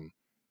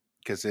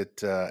 Cause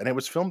and it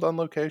was filmed on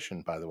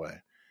location, by the way.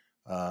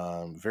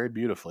 Very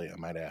beautifully, I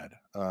might add.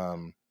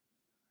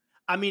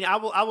 I mean, I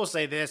will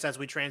say this as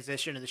we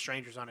transition to The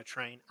Strangers on a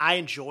Train. I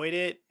enjoyed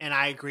it, and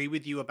I agree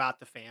with you about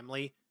the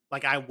family.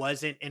 Like, I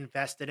wasn't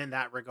invested in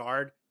that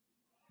regard,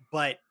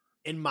 but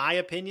in my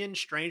opinion,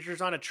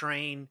 Strangers on a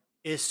Train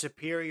is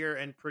superior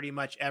in pretty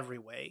much every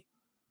way.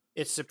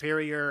 It's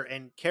superior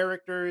in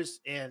characters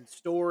and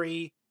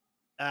story,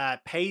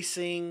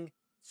 pacing,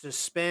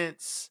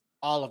 suspense,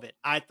 all of it.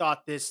 I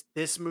thought this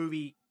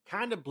movie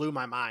kind of blew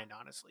my mind,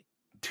 honestly.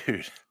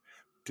 Dude,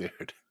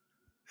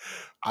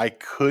 I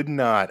could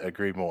not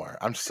agree more.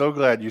 I'm so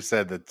glad you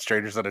said that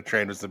Strangers on a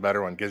Train was the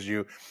better one, because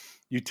you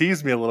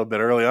teased me a little bit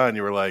early on.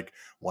 You were like,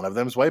 one of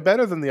them's way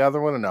better than the other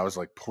one, and I was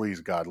like,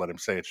 please God, let him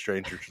say it's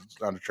Strangers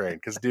on a Train,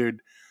 because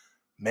dude,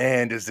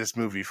 man, does this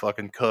movie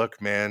fucking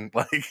cook, man.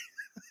 Like,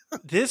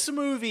 this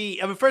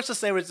movie, I mean, first let's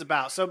say what it's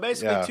about. So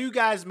basically, yeah. two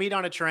guys meet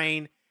on a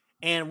train,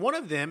 and one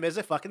of them is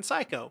a fucking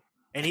psycho.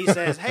 And he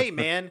says, hey,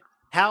 man,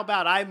 how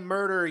about I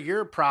murder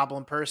your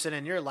problem person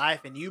in your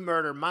life and you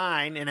murder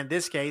mine? And in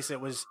this case, it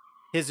was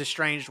his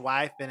estranged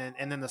wife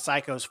and then the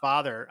psycho's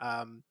father.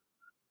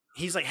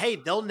 He's like, hey,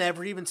 they'll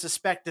never even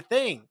suspect a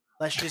thing.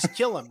 Let's just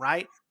kill him,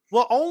 right?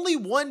 Well, only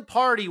one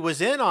party was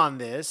in on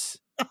this,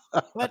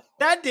 but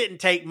that didn't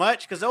take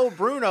much because old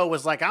Bruno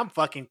was like, I'm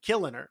fucking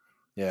killing her.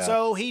 Yeah.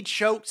 So he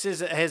chokes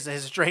his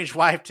estranged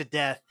wife to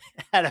death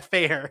at a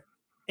fair,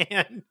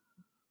 and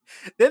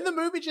then the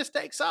movie just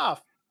takes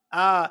off.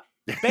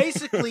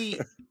 Basically,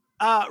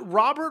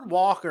 Robert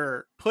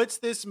Walker puts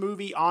this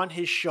movie on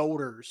his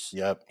shoulders,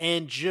 Yep,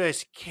 and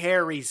just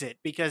carries it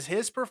because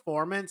his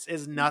performance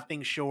is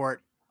nothing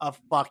short of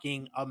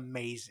fucking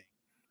amazing.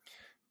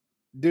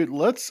 dude.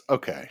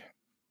 Okay.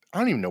 I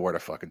don't even know where to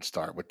fucking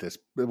start with this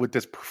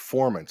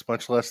performance,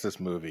 much less this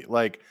movie.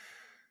 Like,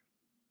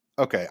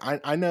 okay,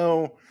 I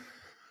know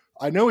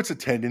it's a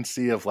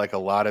tendency of like a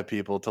lot of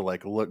people to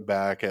like look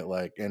back at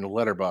like, and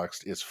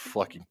Letterboxd is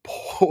fucking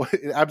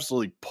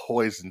absolutely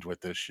poisoned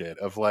with this shit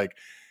of like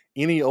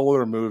any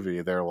older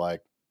movie. They're like,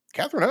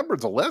 Katharine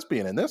Hepburn's a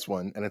lesbian in this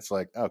one, and it's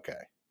like, okay,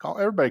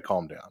 everybody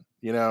calm down,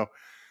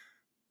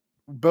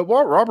 But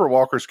Robert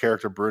Walker's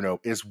character Bruno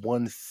is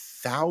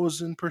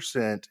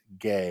 1000%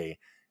 gay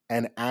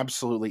and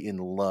absolutely in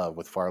love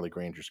with Farley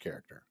Granger's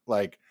character.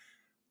 Like,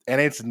 and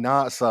it's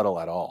not subtle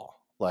at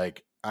all.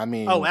 Like, I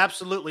mean, oh,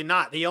 absolutely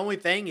not. The only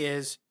thing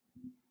is,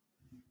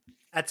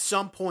 at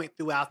some point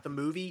throughout the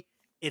movie,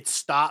 it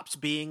stops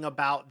being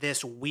about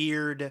this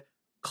weird,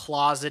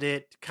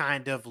 closeted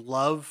kind of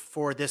love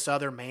for this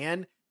other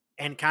man,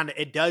 and kind of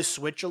it does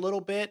switch a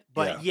little bit.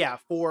 But yeah,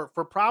 for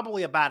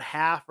probably about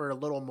half or a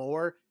little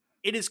more,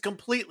 it is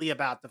completely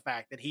about the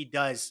fact that he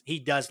does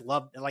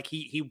love, like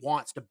he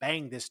wants to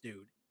bang this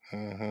dude.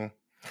 Mm-hmm.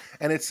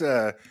 And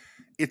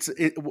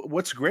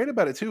what's great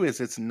about it too is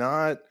it's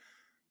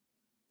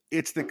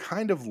the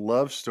kind of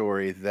love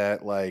story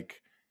that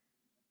like,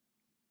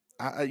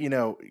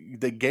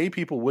 the gay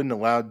people wouldn't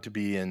allowed to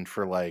be in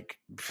for like,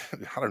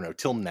 I don't know,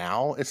 till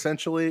now,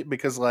 essentially,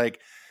 because like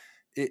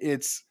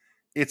it's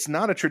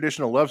not a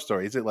traditional love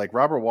story. Is it? Like,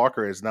 Robert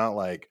Walker is not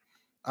like,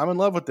 I'm in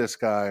love with this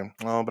guy,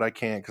 oh, but I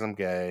can't because I'm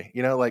gay.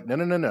 Like,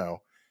 no.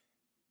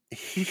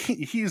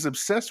 He's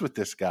obsessed with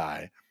this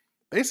guy,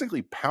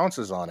 basically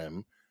pounces on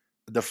him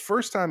the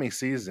first time he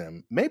sees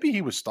him. Maybe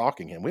he was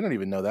stalking him. We don't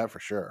even know that for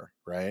sure,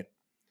 right?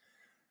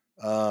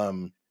 I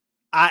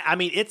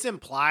mean, it's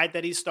implied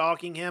that he's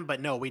stalking him,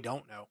 but no, we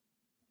don't know.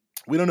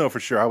 We don't know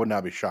for sure. I would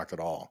not be shocked at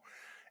all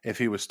if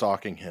he was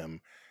stalking him.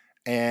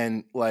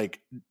 And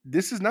like,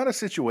 this is not a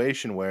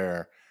situation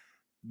where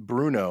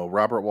Bruno,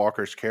 Robert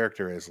Walker's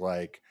character, is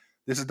like,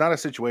 this is not a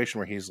situation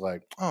where he's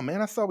like, oh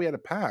man, I thought we had a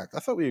pact. I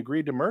thought we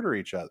agreed to murder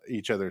each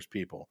other's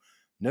people.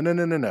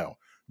 No.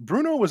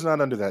 Bruno was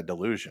not under that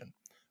delusion.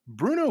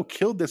 Bruno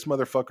killed this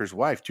motherfucker's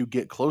wife to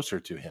get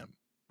closer to him,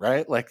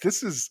 right? Like,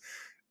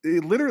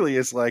 it literally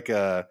is like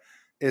a,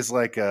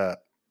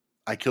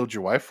 I killed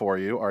your wife for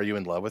you. Are you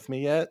in love with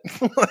me yet?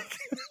 Like,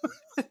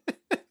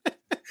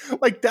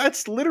 Like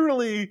that's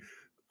literally.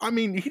 I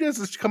mean, he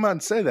doesn't come out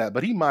and say that,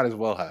 but he might as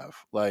well have.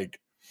 Like,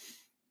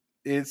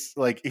 it's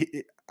like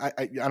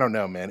I don't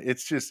know, man.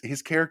 It's just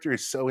his character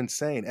is so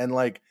insane, and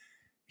like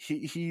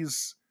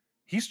he's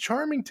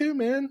charming too,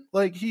 man.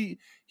 Like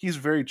he's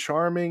very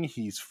charming.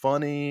 He's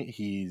funny.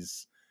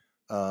 He's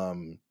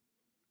um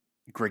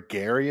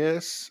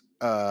gregarious.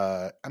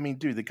 I mean,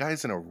 dude, the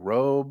guy's in a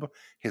robe.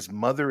 His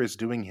mother is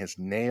doing his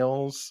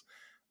nails.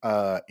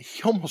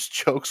 He almost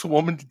chokes a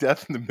woman to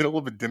death in the middle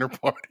of a dinner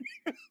party.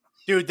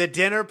 Dude, the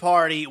dinner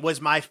party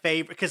was my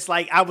favorite because,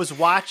 like, I was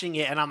watching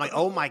it and I'm like,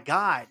 oh my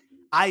God,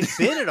 I've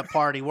been at a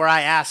party where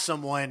I asked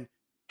someone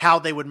how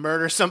they would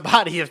murder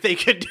somebody if they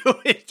could do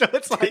it. So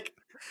it's like,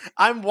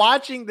 I'm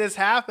watching this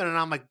happen and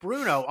I'm like,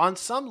 Bruno, on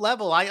some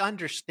level, I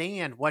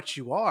understand what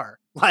you are.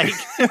 Like,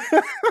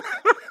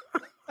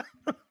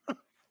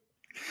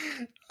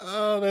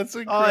 Oh, that's oh,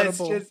 it's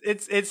incredible.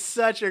 just, it's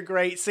such a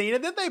great scene.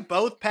 And then they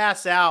both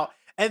pass out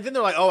and then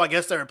they're like, oh, I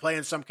guess they were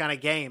playing some kind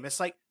of game. It's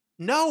like,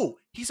 no,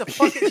 he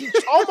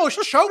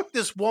almost choked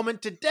this woman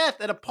to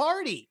death at a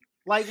party.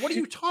 Like, what are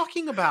you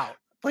talking about?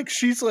 Like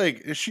she's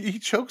like he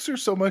chokes her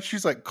so much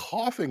she's like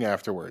coughing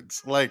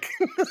afterwards. Like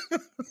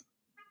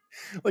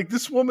like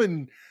this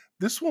woman,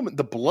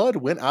 the blood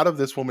went out of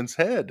this woman's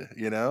head,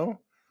 you know?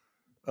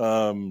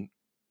 Um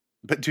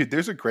but dude,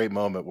 there's a great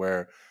moment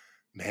where,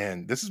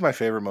 man, this is my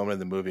favorite moment of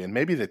the movie and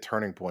maybe the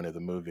turning point of the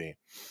movie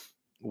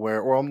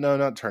where, or no,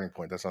 not turning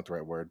point, that's not the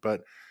right word,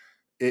 but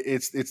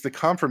it's the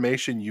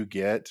confirmation you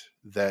get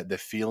that the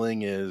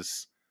feeling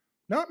is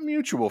not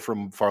mutual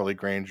from Farley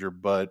Granger,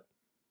 but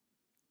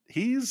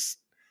he's,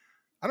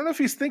 I don't know if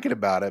he's thinking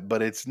about it,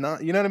 but it's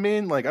not, you know what I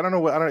mean? Like, I don't know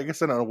what, I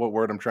guess I don't know what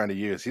word I'm trying to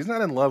use. He's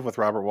not in love with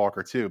Robert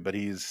Walker too, but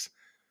he's,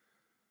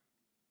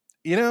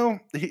 you know,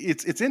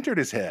 it's entered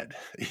his head.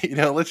 You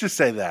know, let's just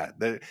say that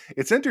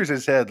it's enters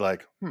his head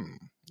like,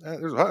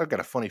 I've got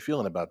a funny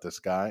feeling about this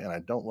guy and I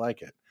don't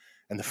like it.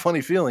 And the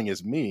funny feeling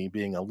is me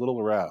being a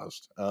little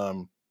aroused.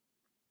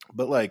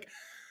 But like,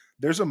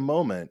 there's a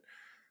moment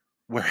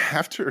where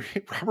after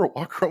Robert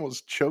Walker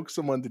almost chokes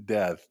someone to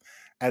death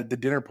at the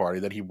dinner party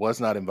that he was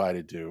not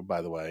invited to,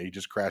 by the way, he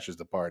just crashes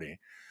the party.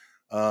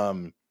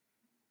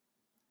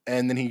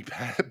 And then he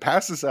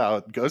passes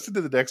out, goes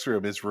into the next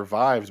room, is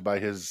revived by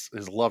his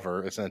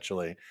lover,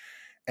 essentially.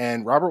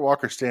 And Robert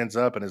Walker stands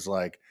up and is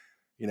like,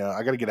 you know,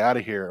 I got to get out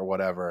of here or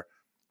whatever.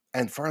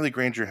 And Farley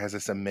Granger has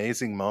this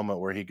amazing moment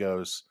where he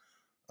goes,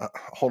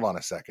 hold on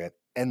a second,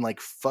 and like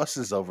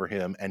fusses over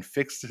him and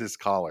fixes his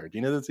collar. Do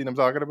you know the scene I'm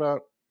talking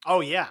about? Oh,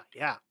 yeah.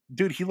 Yeah.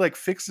 Dude, he like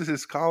fixes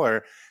his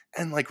collar.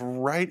 And like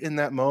right in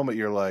that moment,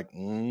 you're like,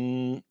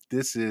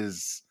 this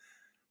is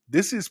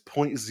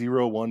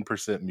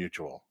 0.01%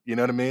 mutual. You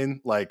know what I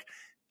mean? Like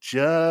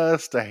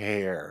just a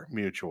hair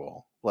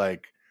mutual.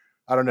 Like,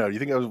 I don't know. Do you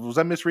think was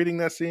I misreading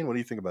that scene? What do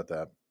you think about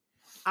that?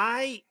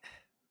 I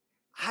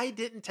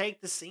didn't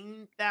take the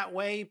scene that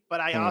way, but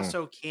I Hmm.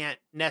 also can't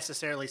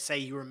necessarily say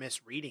you were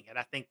misreading it.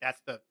 I think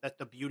that's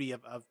the beauty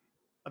of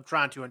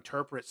trying to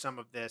interpret some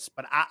of this.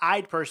 But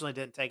I personally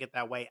didn't take it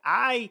that way.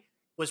 I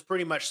was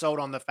pretty much sold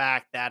on the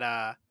fact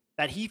that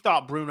that he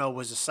thought Bruno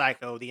was a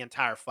psycho the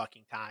entire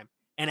fucking time.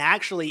 And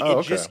actually Oh,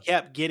 okay.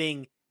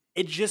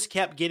 it just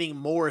kept getting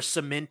more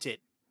cemented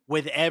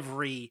with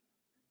every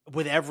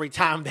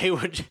time they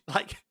would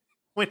like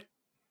when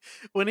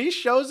when he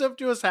shows up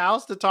to his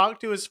house to talk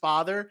to his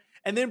father,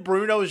 and then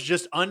Bruno's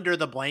just under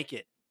the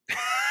blanket,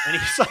 and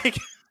he's like,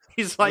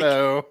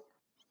 Hello.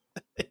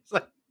 he's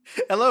like,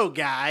 "Hello,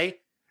 guy."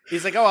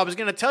 He's like, "Oh, I was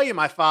going to tell you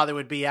my father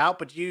would be out,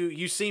 but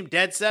you seem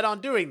dead set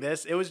on doing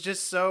this." It was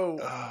just so,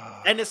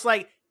 and it's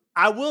like,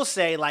 I will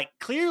say, like,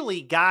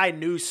 clearly, Guy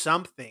knew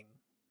something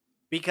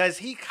because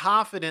he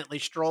confidently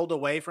strolled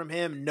away from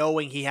him,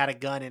 knowing he had a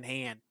gun in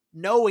hand,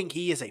 knowing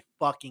he is a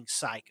fucking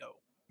psycho.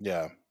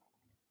 Yeah.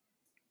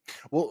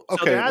 Well,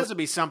 So there okay. has to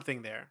be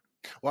something there.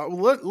 Well,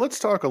 let's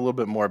talk a little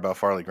bit more about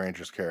Farley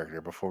Granger's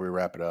character before we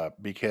wrap it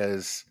up.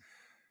 Because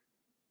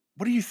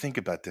what do you think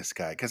about this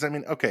guy? Because I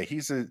mean, okay,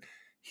 he's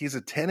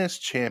a tennis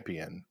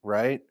champion,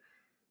 right?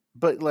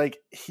 But like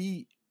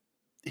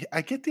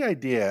I get the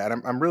idea,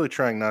 and I'm really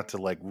trying not to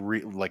like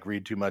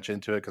read too much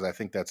into it because I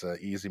think that's an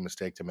easy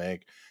mistake to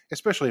make,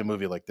 especially a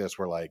movie like this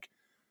where like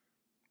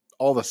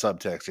all the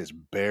subtext is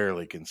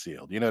barely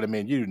concealed. You know what I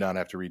mean? You do not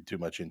have to read too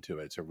much into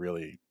it to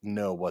really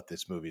know what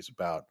this movie is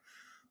about.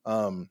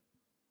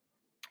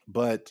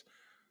 But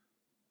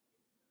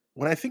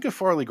when I think of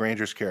Farley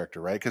Granger's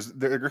character, right, because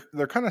they're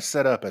kind of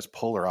set up as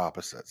polar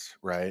opposites,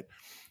 right?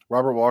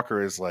 Robert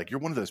Walker is like, you're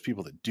one of those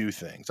people that do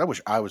things. I wish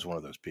I was one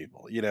of those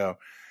people, you know.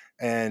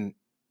 And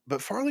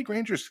but Farley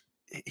Granger's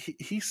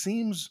he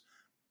seems.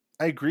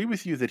 I agree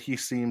with you that he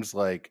seems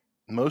like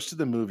most of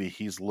the movie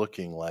he's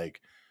looking like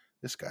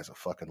this guy's a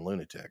fucking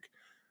lunatic.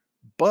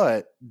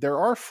 But there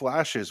are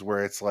flashes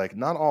where it's like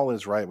not all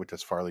is right with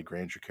this Farley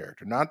Granger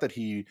character. Not that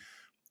he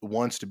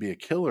wants to be a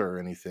killer or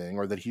anything,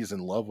 or that he's in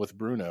love with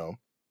Bruno.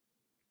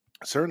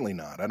 Certainly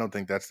not. I don't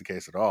think that's the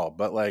case at all.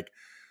 But like,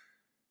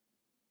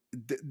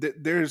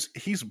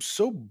 he's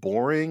so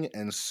boring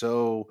and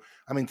so.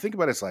 I mean, think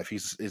about his life.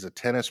 He's a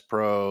tennis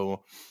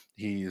pro.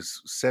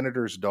 he's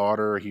senator's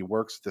daughter. He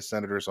works at the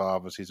senator's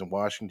office. He's in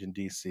Washington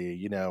D.C.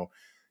 You know,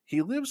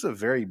 he lives a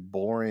very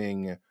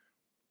boring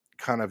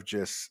kind of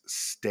just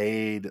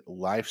staid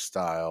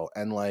lifestyle,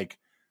 and like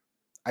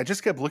I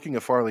just kept looking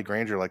at Farley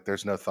Granger like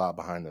there's no thought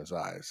behind those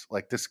eyes.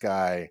 Like this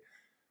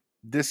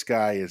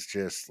guy is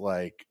just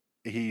like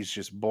he's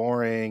just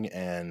boring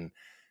and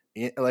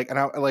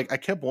I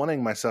kept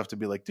wanting myself to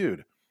be like,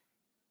 dude,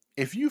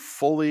 if you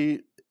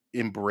fully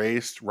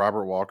embraced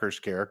Robert Walker's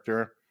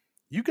character,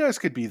 you guys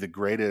could be the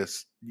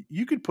greatest.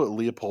 You could put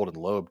Leopold and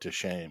Loeb to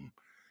shame.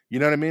 You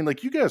know what I mean?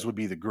 Like you guys would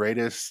be the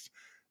greatest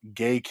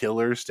gay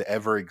killers to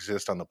ever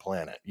exist on the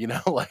planet. You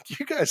know, like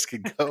you guys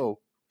could go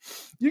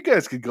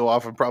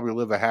off and probably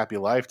live a happy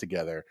life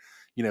together,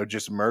 you know,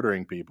 just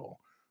murdering people.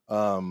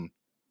 Um,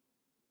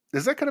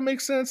 does that kind of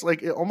make sense?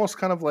 Like it almost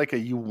kind of like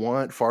you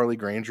want Farley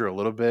Granger a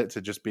little bit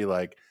to just be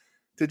like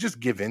to just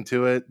give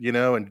into it, you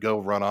know, and go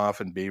run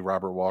off and be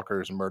Robert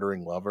Walker's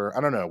murdering lover.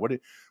 I don't know. What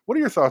are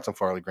your thoughts on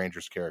Farley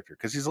Granger's character?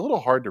 Because he's a little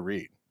hard to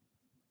read.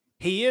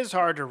 He is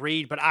hard to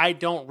read, but I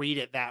don't read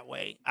it that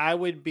way. I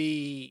would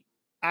be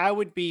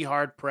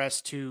hard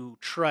pressed to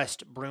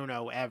trust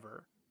Bruno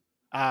ever.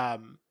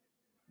 Um,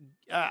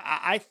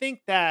 I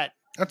think that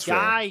That's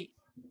fair.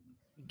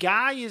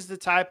 Guy is the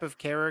type of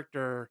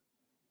character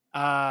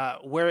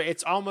where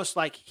it's almost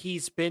like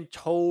he's been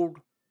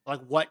told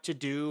like what to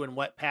do and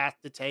what path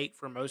to take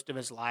for most of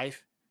his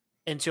life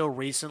until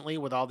recently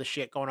with all the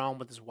shit going on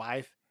with his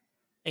wife.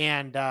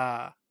 And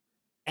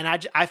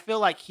I feel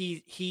like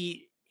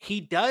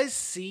he does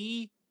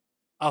see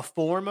a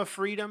form of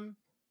freedom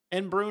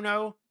in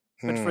Bruno,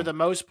 but for Hmm. the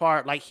most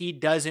part, like he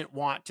doesn't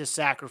want to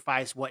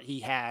sacrifice what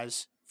he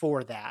has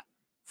for that.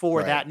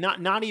 For Right. that,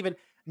 not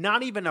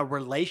even a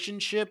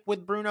relationship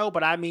with Bruno,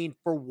 but I mean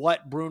for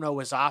what Bruno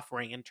is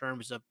offering in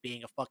terms of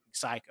being a fucking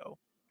psycho.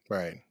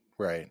 Right.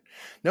 Right.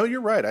 No,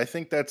 you're right. I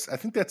think that's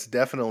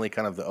definitely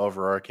kind of the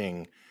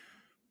overarching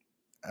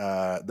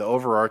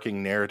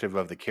narrative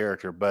of the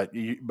character, but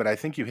I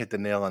think you hit the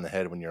nail on the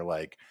head when you're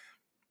like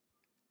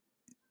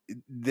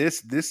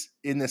this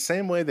in the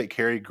same way that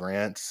Cary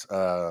Grant's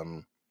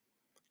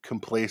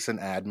complacent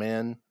ad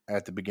man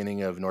at the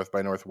beginning of North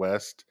by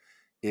Northwest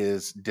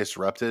is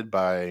disrupted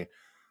by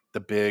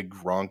the big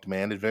wronged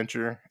man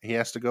adventure he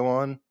has to go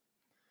on.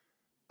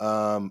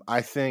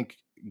 I think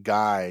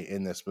Guy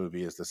in this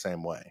movie is the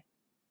same way.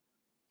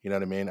 You know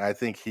what I mean? I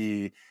think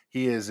he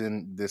is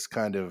in this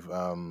kind of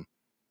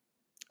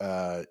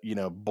you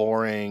know,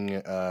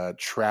 boring,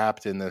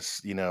 trapped in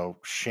this, you know,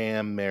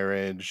 sham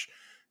marriage,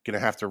 gonna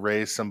have to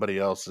raise somebody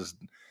else's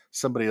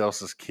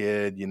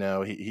kid. You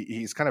know,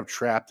 he's kind of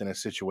trapped in a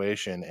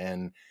situation,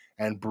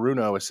 and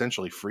Bruno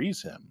essentially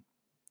frees him.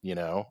 You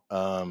know,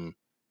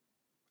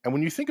 and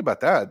when you think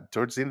about that,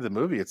 towards the end of the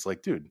movie, it's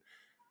like, dude,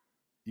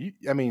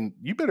 I mean,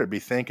 you better be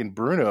thanking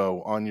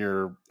Bruno on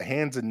your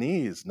hands and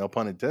knees, no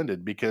pun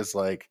intended, because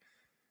like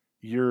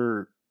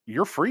you're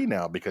you're free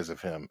now because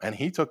of him, and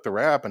he took the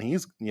rap, and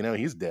he's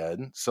dead.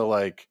 So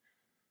like,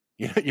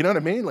 you know what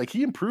I mean? Like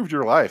he improved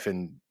your life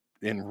in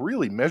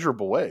really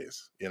measurable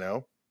ways. You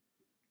know?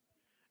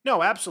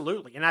 No,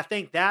 absolutely. And I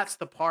think that's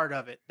the part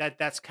of it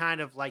that's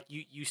kind of like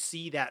you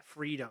see that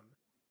freedom,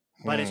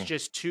 but Hmm.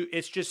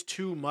 it's just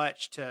too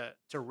much to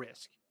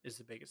risk is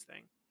the biggest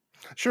thing.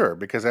 Sure,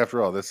 because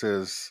after all, this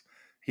is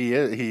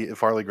he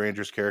Farley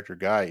Granger's character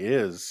Guy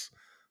is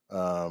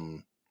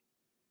um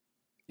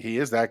he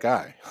is that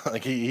guy.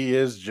 Like he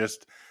is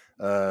just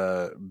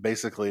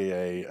basically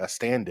a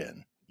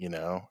stand-in, you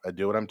know. I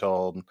do what I'm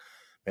told,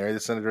 marry the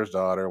senator's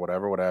daughter,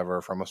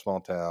 whatever, from a small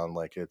town.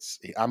 Like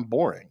I'm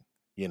boring,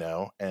 you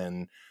know,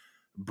 and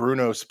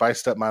Bruno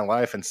spiced up my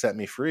life and set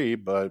me free,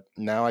 but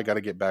now I got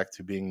to get back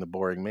to being the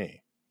boring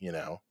me, you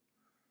know.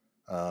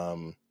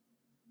 Um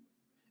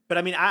But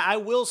I mean, I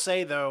will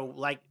say though,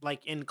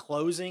 like in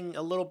closing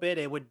a little bit,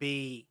 it would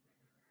be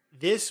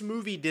this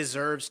movie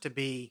deserves to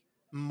be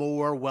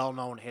more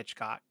well-known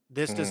Hitchcock.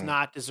 This does hmm,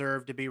 not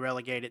deserve to be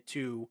relegated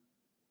to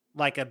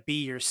like a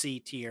B or C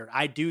tier.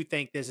 I do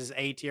think this is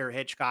A tier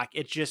Hitchcock.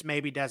 It just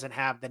maybe doesn't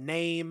have the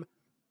name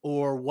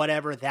or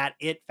whatever that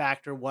it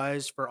factor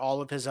was for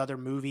all of his other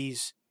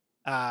movies,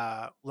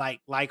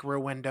 like Rear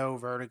Window,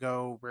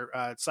 Vertigo,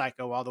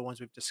 Psycho, all the ones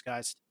we've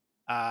discussed.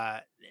 Uh,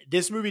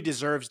 this movie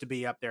deserves to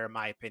be up there in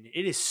my opinion.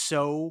 It is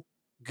so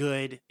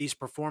good. These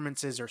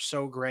performances are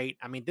so great.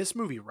 I mean, this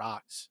movie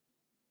rocks.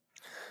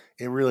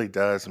 it really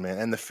does, man.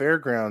 And the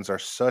fairgrounds are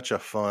such a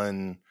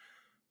fun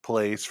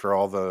place for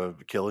all the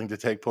killing to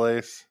take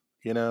place,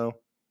 you know?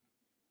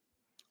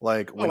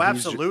 Like when Oh,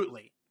 he's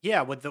absolutely.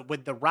 Yeah, with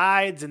the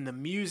rides and the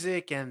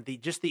music and the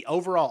just the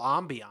overall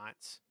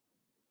ambiance.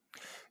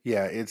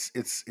 yeah,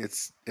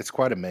 it's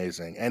quite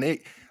amazing. And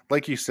it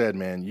like you said,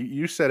 man,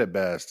 you said it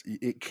best.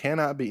 It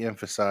cannot be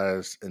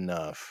emphasized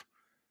enough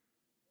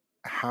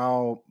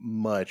how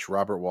much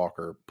Robert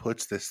Walker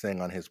puts this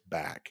thing on his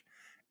back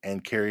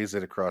and carries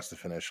it across the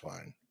finish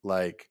line.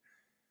 Like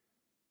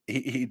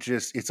he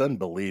just it's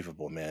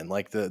unbelievable, man.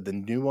 Like the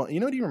new one, you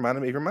know what he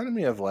reminded me? He reminded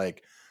me of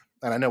like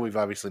and I know we've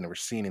obviously never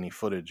seen any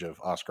footage of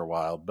Oscar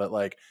Wilde, but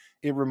like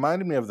it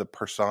reminded me of the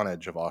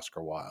personage of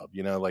Oscar Wilde,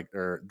 you know, like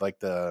or like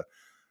the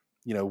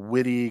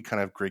witty,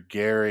 kind of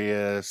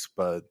gregarious,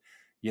 but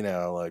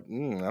like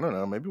I don't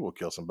know, maybe we'll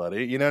kill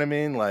somebody. You know what I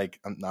mean? Like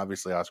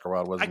obviously Oscar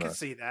Wilde I wasn't can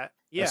see that. a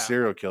Yeah.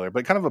 serial killer,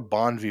 but kind of a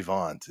bon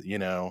vivant,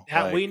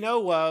 That we like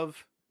know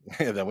of.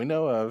 that we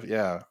know of.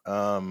 Yeah.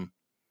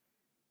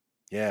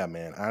 Yeah,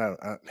 man.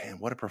 Man,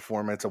 what a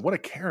performance and what a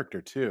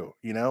character too.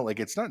 Like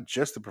it's not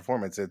just the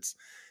performance; it's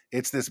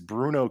this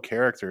Bruno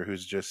character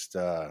who's just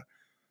the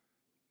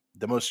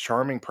most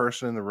charming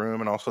person in the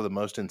room and also the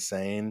most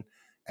insane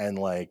and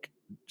like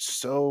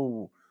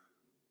so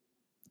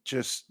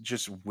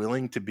just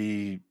willing to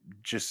be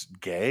just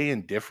gay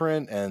and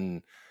different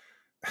and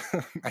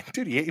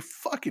dude, he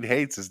fucking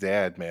hates his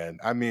dad, man.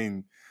 I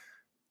mean,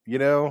 you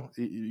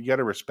got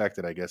to respect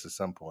it, I guess, at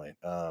some point.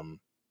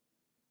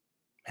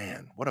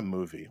 Man, what a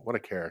movie, what a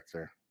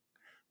character.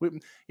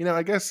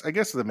 I guess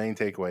the main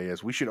takeaway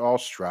is we should all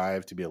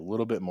strive to be a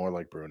little bit more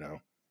like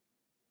Bruno.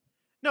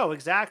 No,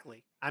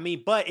 exactly. I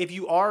mean, but if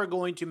you are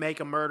going to make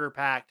a murder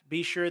pact,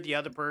 be sure the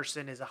other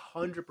person is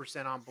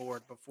 100% on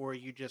board before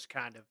you just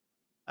kind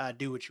of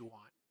do what you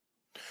want.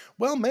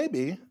 Well,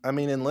 maybe. I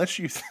mean, unless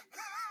you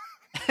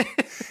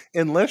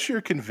unless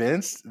you're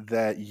convinced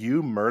that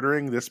you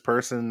murdering this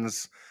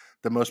person's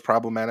the most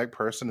problematic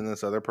person in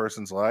this other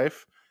person's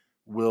life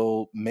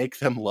will make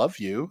them love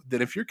you,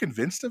 then if you're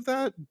convinced of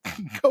that,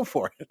 go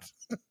for it.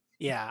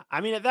 Yeah.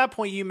 I mean, at that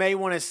point, you may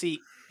want to seek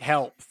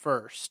help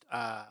first.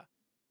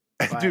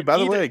 Dude, by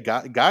the way,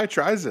 guy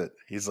tries it.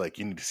 He's like,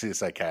 you need to see a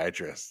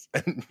psychiatrist.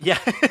 And yeah.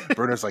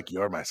 Bruno's like,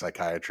 you're my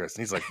psychiatrist.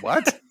 And he's like,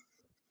 what?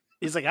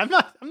 He's like, I'm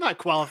not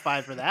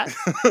qualified for that.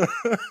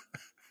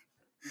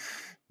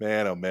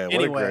 Man, oh man,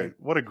 Anyway.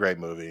 what a great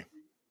movie.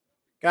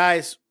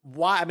 Guys,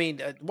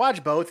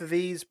 watch both of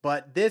these,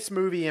 but this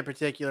movie in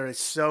particular is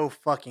so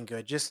fucking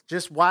good.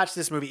 Just watch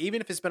this movie.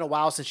 Even if it's been a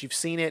while since you've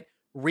seen it,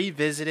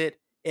 revisit it.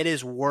 It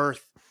is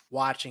worth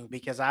watching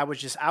because I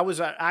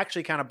was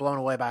actually kind of blown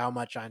away by how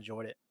much I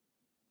enjoyed it.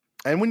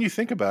 And when you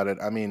think about it,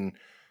 I mean,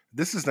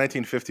 this is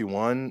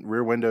 1951.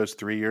 Rear Window's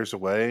 3 years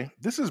away.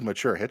 This is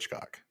mature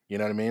Hitchcock. You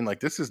know what I mean? Like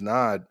this is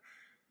not,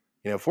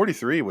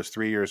 43 was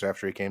 3 years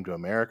after he came to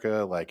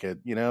America. Like it,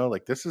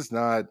 like this is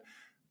not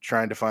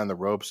trying to find the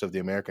ropes of the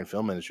American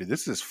film industry.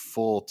 This is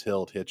full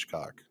tilt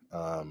Hitchcock.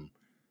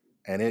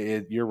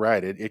 And you're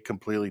right. It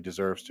completely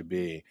deserves to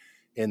be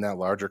in that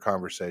larger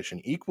conversation,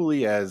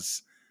 equally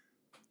as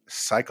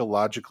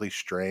psychologically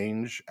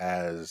strange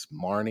as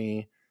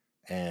Marnie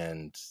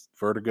and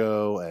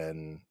Vertigo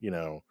and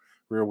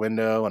Rear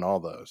Window and all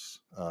those.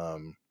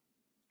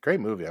 Great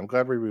movie. I'm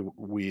glad we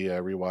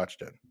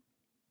rewatched it.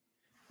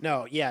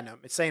 No,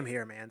 same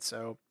here, man.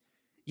 So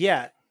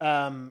yeah,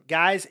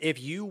 guys, if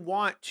you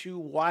want to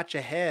watch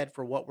ahead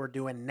for what we're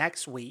doing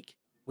next week,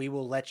 we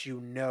will let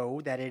you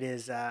know that it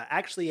is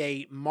actually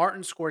a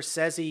Martin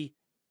Scorsese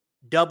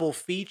double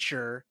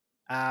feature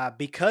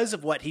because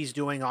of what he's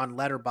doing on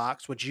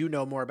Letterboxd, which you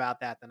know more about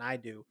that than I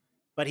do.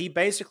 But he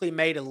basically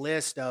made a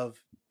list of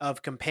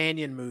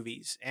companion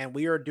movies, and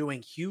we are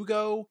doing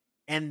Hugo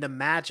and The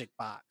Magic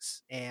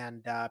Box.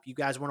 And if you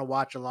guys want to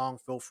watch along,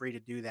 feel free to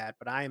do that.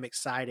 But I am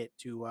excited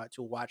to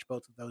watch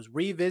both of those.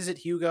 Revisit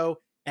Hugo,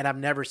 and I've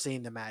never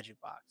seen The Magic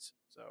Box.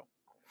 So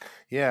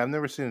yeah, I've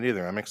never seen it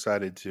either. I'm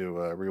excited to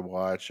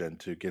rewatch and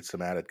to get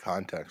some added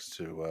context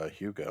to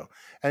Hugo.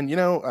 And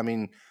I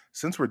mean,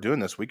 since we're doing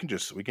this, we can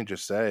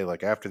just say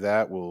like after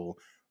that we'll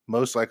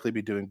most likely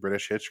be doing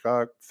British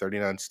Hitchcock,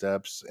 39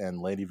 Steps,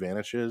 and Lady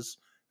Vanishes,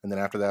 and then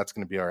after that's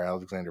going to be our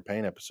Alexander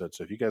Payne episode.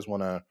 So if you guys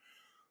want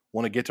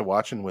to get to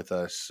watching with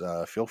us,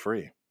 feel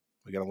free.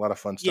 We got a lot of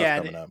fun stuff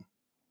coming up.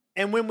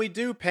 And when we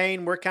do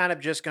Payne, we're kind of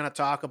just going to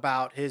talk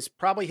about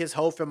probably his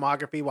whole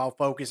filmography while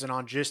focusing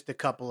on just a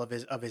couple of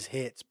his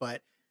hits.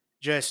 But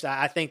just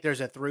I think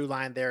there's a through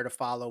line there to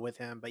follow with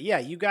him. But yeah,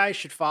 you guys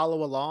should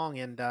follow along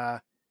and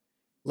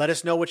let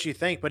us know what you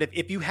think. But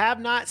if you have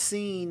not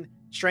seen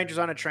Strangers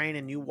on a Train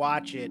and you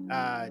watch it,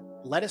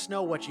 let us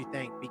know what you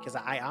think, because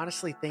I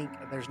honestly think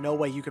there's no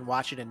way you can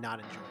watch it and not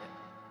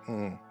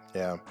enjoy it.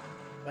 Yeah.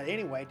 But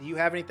anyway, do you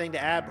have anything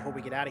to add before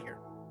we get out of here?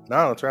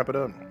 No, let's wrap it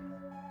up.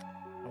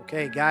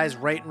 Okay, guys,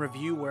 rate and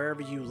review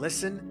wherever you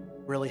listen.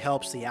 Really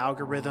helps the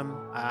algorithm.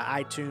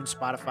 iTunes,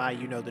 Spotify,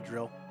 you know the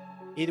drill.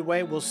 Either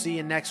way, we'll see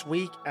you next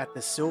week at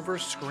the Silver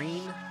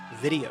Screen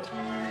Video.